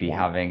we'd be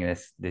having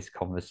this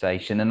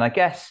conversation. And I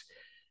guess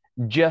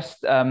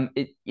just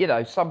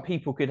some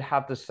people could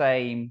have the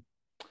same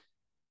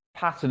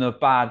pattern of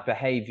bad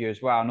behavior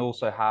as well, and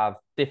also have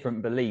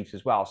different beliefs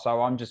as well.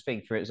 So I'm just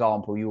thinking, for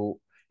example, your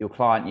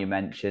client you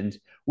mentioned,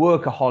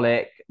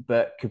 workaholic,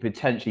 but could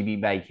potentially be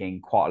making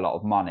quite a lot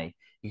of money.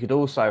 You could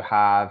also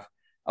have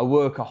a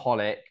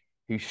workaholic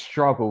who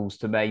struggles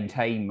to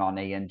maintain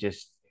money and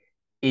just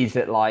is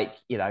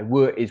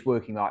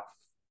working like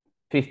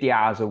 50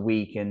 hours a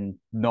week and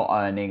not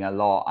earning a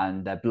lot,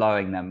 and they're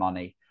blowing their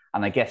money.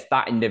 And I guess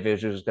that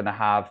individual is going to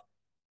have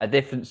a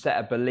different set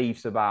of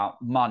beliefs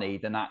about money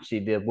than actually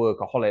the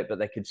workaholic, but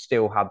they could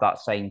still have that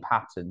same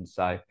pattern.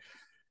 So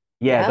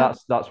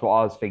that's what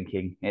I was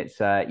thinking. It's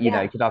you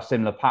could have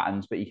similar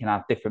patterns, but you can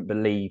have different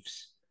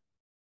beliefs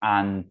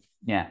and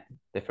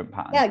different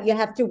patterns. Yeah, you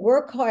have to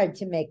work hard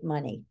to make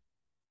money.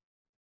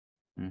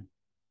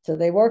 So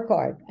they work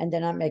hard and they're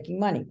not making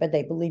money, but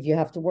they believe you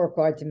have to work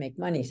hard to make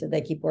money. So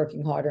they keep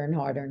working harder and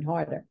harder and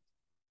harder.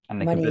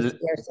 And money is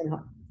scarce and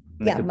hard.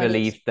 They could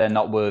believe they're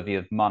not worthy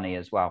of money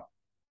as well.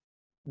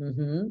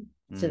 So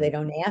they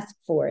don't ask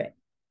for it.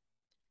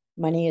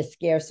 Money is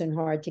scarce and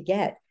hard to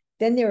get.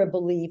 Then there are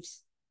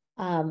beliefs.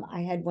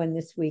 I had one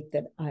this week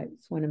that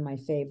it's one of my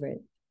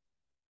favorite.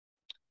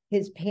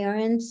 His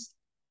parents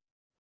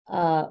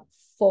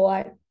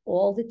fought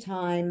all the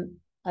time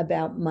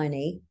about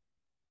money.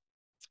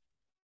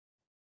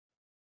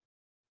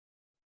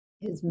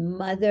 His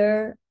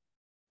mother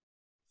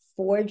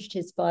forged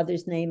his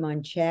father's name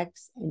on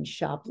checks and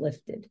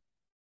shoplifted.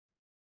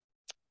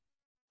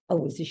 Oh,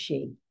 it was a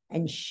she.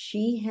 And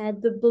she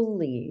had the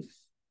belief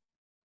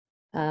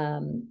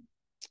money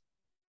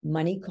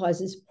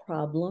causes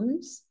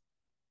problems.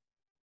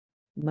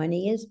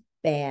 Money is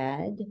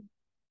bad.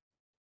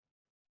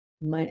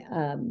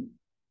 Another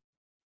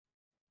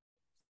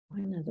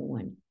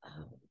one. Oh,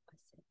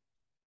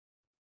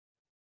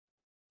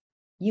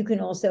 you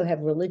can also have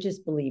religious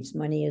beliefs.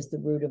 Money is the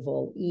root of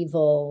all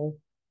evil.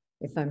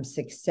 If I'm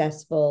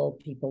successful,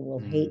 people will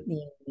hate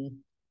me.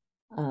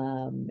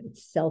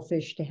 It's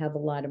selfish to have a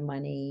lot of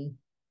money.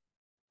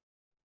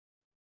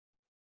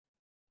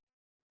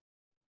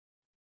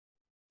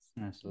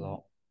 That's a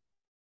lot.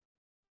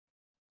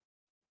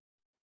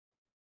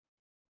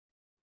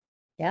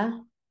 Yeah.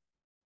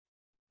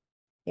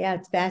 Yeah,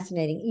 it's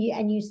fascinating.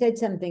 And you said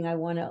something I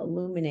want to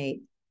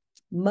illuminate.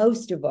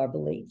 Most of our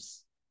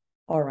beliefs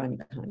are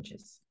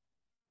unconscious.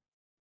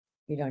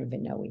 You don't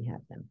even know we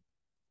have them.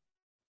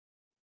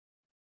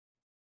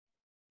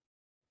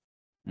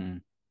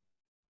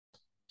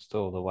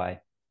 Still the way.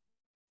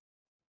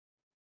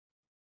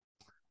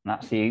 And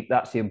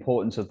that's the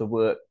importance of the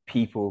work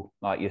people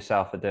like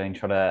yourself are doing,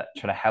 trying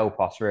to help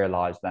us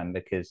realize them,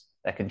 because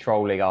they're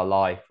controlling our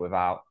life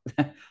without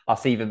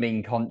us even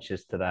being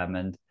conscious to them.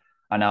 And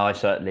I know I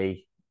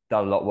certainly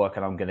done a lot of work,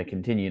 and I'm going to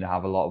continue to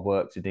have a lot of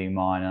work to do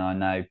mine. And I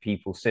know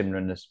people similar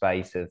in the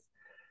space of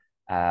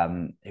who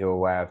are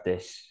aware of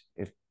this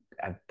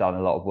have done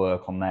a lot of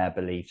work on their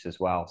beliefs as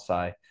well.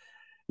 So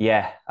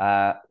yeah,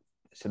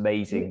 it's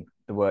amazing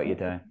the work you're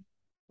doing.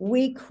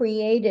 We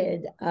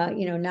created,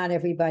 not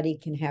everybody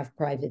can have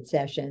private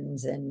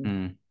sessions,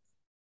 and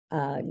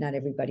not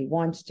everybody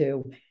wants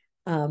to.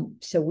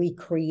 So we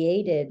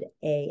created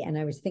and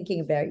I was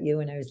thinking about you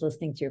and I was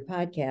listening to your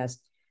podcast,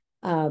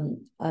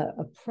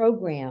 a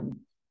program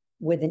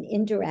with an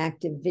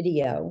interactive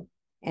video,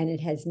 and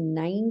it has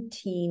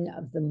 19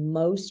 of the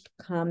most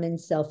common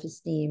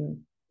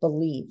self-esteem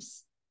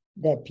beliefs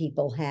that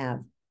people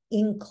have,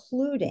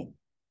 including,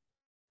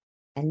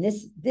 and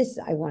this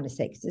I want to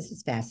say because this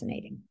is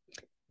fascinating.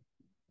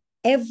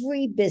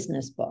 Every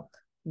business book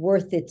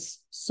worth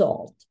its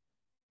salt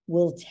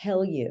will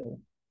tell you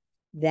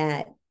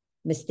that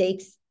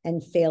mistakes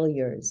and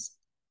failures,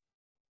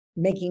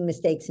 making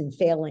mistakes and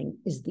failing,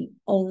 is the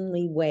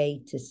only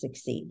way to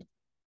succeed.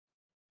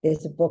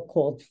 There's a book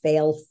called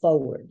Fail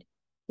Forward.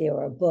 There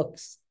are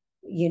books,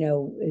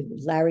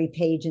 Larry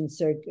Page and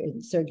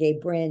Sergey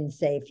Brin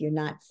say, if you're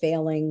not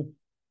failing,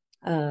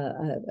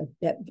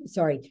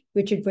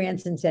 Richard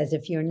Branson says,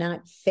 if you're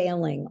not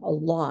failing a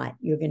lot,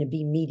 you're going to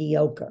be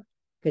mediocre.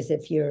 Because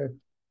if you're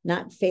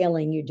not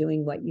failing, you're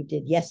doing what you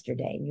did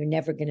yesterday, and you're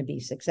never going to be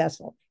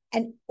successful.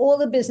 And all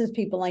the business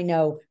people I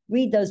know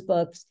read those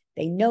books.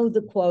 They know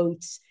the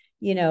quotes,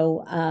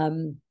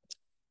 and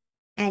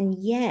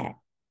yet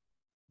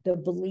the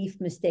belief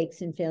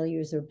mistakes and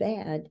failures are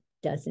bad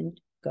doesn't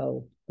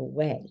go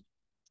away.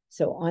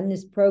 So on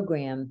this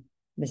program,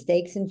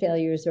 mistakes and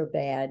failures are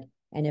bad,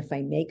 and if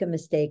I make a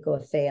mistake or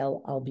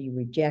fail, I'll be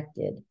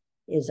rejected,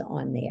 is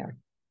on there.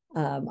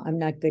 I'm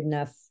not good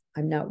enough.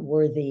 I'm not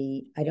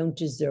worthy. I don't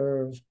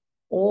deserve.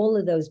 All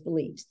of those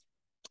beliefs.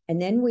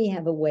 And then we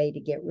have a way to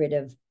get rid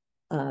of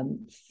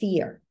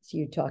fear. So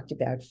you talked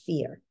about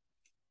fear.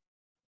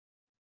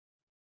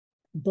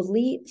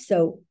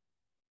 So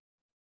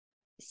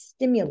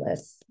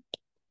stimulus,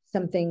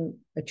 something,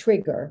 a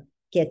trigger,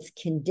 gets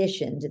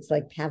conditioned. It's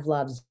like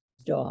Pavlov's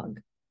dog,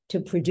 to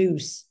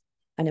produce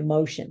an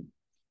emotion.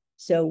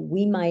 So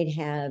we might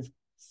have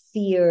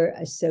fear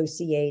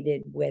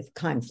associated with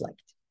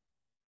conflict.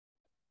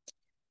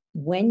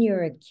 When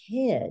you're a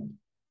kid,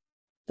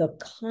 the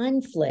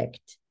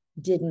conflict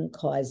didn't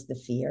cause the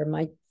fear.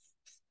 My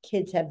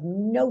kids have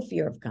no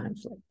fear of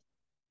conflict.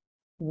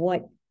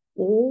 What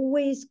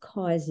always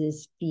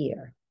causes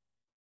fear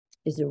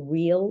is a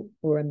real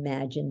or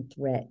imagined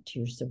threat to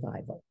your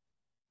survival.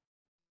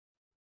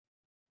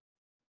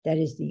 That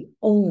is the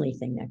only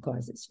thing that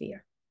causes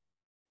fear.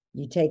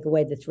 You take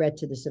away the threat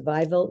to the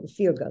survival, the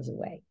fear goes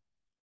away.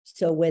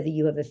 So whether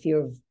you have a fear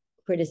of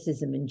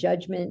criticism and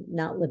judgment,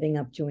 not living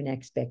up to an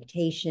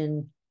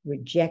expectation,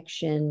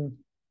 rejection,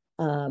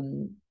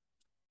 on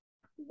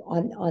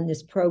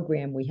this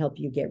program, we help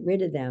you get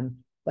rid of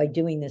them by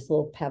doing this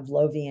little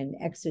Pavlovian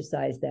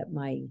exercise that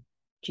my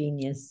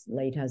genius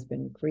late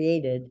husband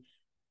created,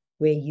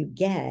 where you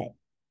get,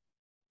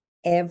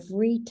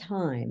 every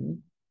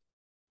time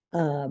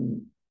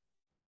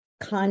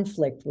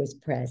conflict was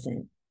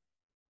present,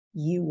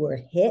 you were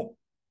hit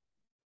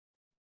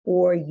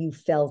or you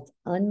felt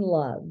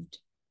unloved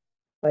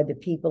by the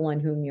people on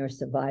whom your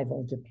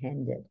survival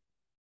depended,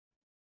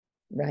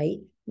 right?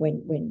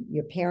 When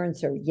your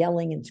parents are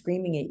yelling and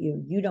screaming at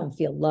you, you don't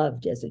feel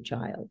loved as a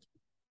child.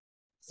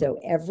 So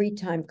every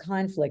time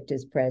conflict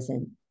is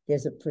present,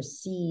 there's a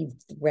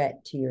perceived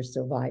threat to your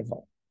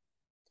survival.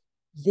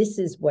 This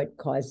is what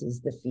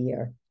causes the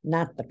fear,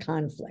 not the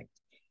conflict.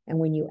 And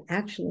when you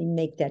actually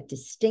make that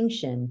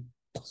distinction,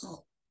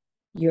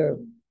 your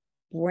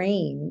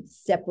brain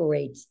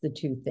separates the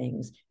two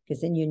things,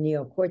 because in your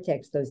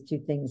neocortex, those two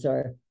things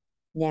are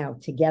now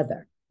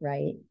together,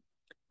 right?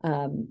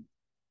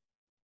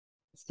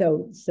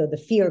 So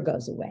the fear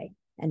goes away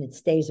and it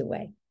stays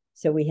away.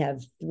 So we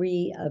have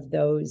 3 of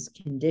those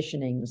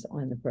conditionings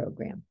on the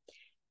program.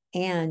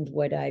 And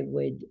what I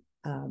would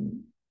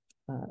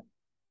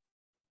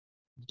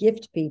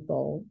gift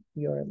people,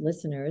 your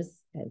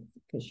listeners,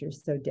 because you're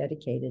so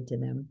dedicated to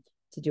them,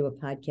 to do a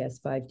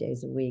podcast 5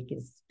 days a week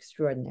is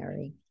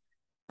extraordinary.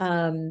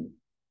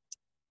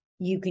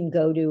 You can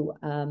go to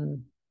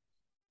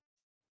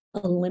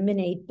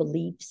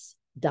eliminatebeliefs.com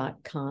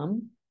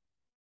beliefs.com.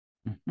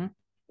 Mm-hmm.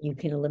 You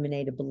can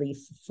eliminate a belief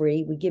for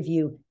free. We give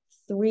you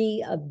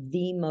 3 of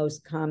the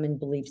most common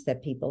beliefs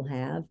that people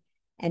have.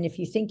 And if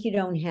you think you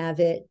don't have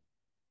it,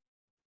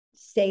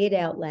 say it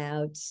out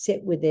loud,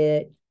 sit with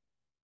it,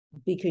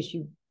 because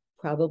you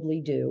probably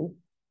do,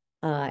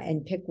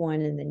 and pick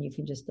one, and then you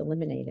can just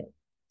eliminate it.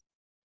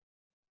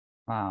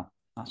 Wow,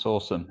 that's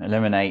awesome.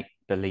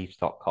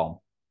 Eliminatebeliefs.com.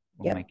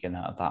 We'll Yep. make a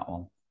note of that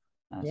one.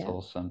 That's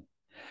awesome.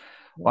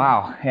 Yeah.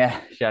 Wow. Yeah,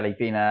 Shelly,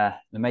 been an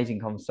amazing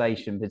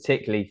conversation,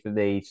 particularly for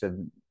the, so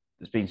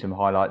there's been some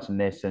highlights in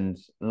this, and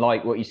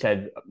like what you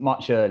said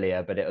much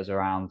earlier, but it was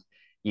around,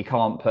 you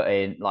can't put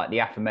in like the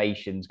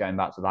affirmations, going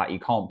back to that, you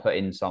can't put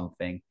in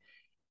something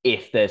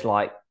if there's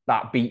like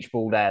that beach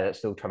ball there that's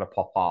still trying to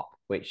pop up,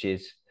 which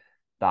is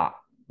that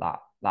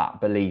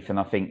belief. And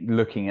I think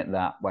looking at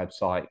that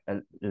website,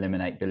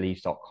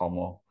 eliminatebeliefs.com,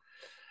 will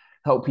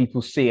help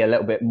people see a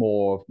little bit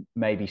more of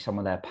maybe some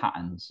of their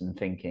patterns and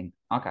thinking,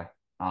 okay,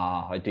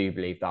 I do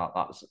believe that.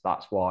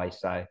 That's why.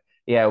 So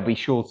yeah, I'll be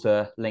sure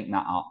to link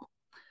that up.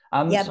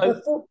 Yeah,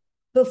 So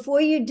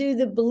before you do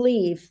the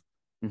belief,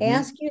 mm-hmm.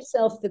 ask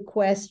yourself the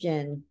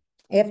question,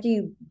 after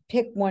you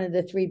pick one of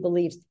the 3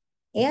 beliefs,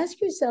 ask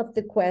yourself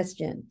the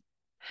question,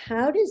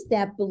 how does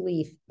that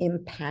belief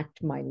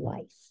impact my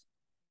life?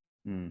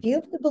 Do you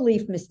have the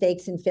belief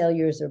mistakes and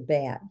failures are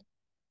bad?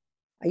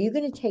 Are you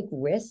going to take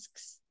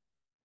risks?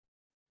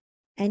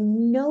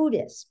 And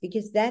notice,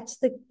 because that's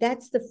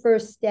the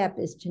first step,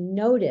 is to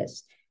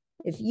notice.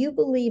 If you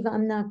believe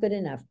I'm not good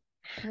enough,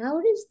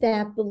 how does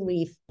that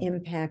belief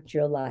impact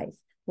your life?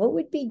 What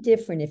would be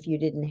different if you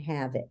didn't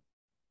have it?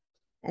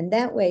 And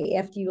that way,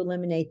 after you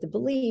eliminate the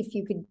belief,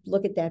 you could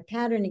look at that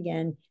pattern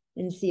again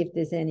and see if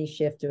there's any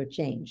shift or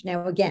change.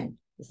 Now, again,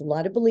 there's a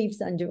lot of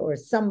beliefs or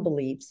some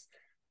beliefs.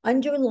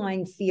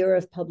 Underlying fear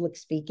of public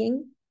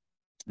speaking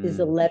is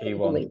 11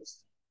 beliefs.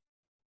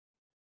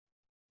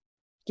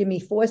 Give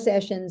me 4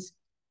 sessions,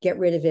 get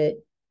rid of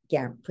it,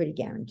 pretty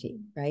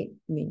guaranteed, right?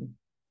 I mean,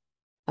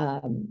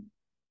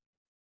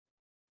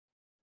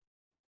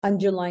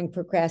 underlying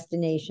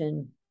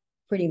procrastination,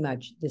 pretty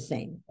much the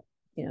same,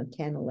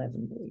 10,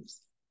 11 beliefs.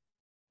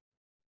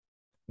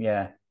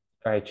 Yeah,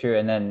 very true.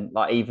 And then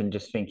like even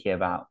just thinking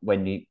about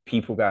when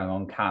people going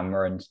on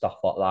camera and stuff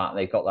like that,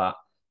 they've got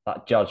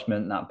that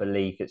judgment, that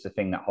belief. It's a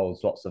thing that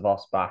holds lots of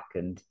us back.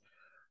 And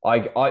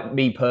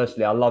me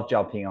personally, I love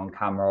jumping on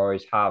camera. I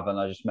always have, and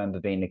I just remember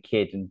being a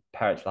kid and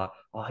parents like,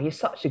 "Oh, you're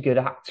such a good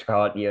actor,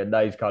 aren't you?" And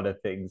those kind of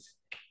things.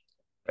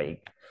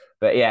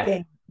 But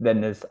yeah,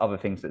 then there's other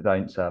things that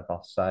don't serve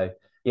us. So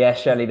yeah,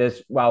 Shelley,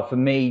 for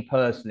me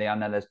personally, I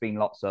know there's been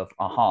lots of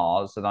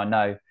ahas, and I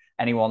know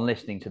anyone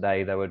listening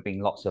today, there would have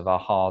been lots of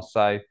ahas.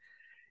 So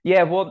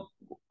yeah,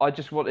 I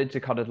just wanted to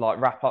kind of like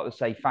wrap up and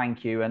say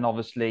thank you. And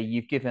obviously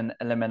you've given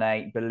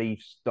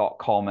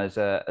eliminatebeliefs.com as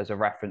a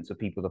reference for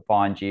people to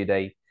find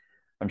you.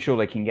 I'm sure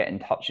they can get in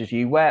touch with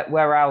you.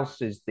 Where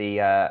else is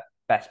the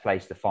best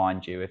place to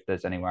find you, if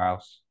there's anywhere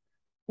else?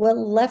 Well,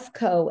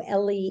 Lefkoe,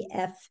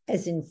 L-E-F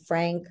as in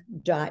Frank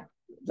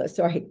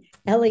Lefkoe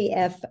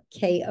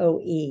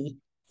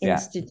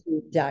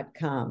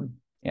Institute.com.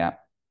 Yeah.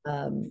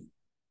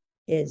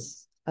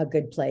 Is a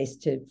good place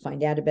to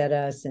find out about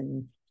us,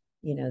 and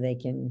they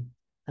can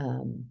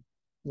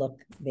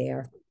look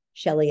there.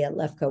 Shelly at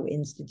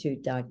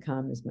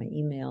lefkoeinstitute.com is my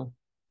email.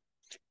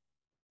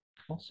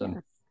 Awesome.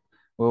 Yeah.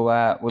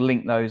 We'll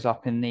link those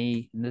up in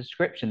the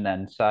description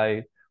then.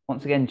 So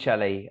once again,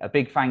 Shelly, a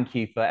big thank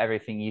you for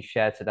everything you've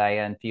shared today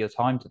and for your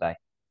time today.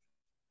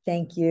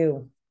 Thank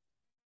you.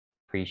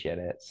 Appreciate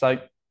it. So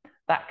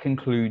that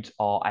concludes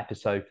our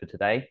episode for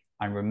today.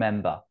 And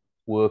remember,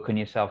 work on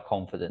your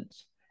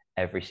self-confidence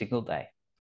every single day.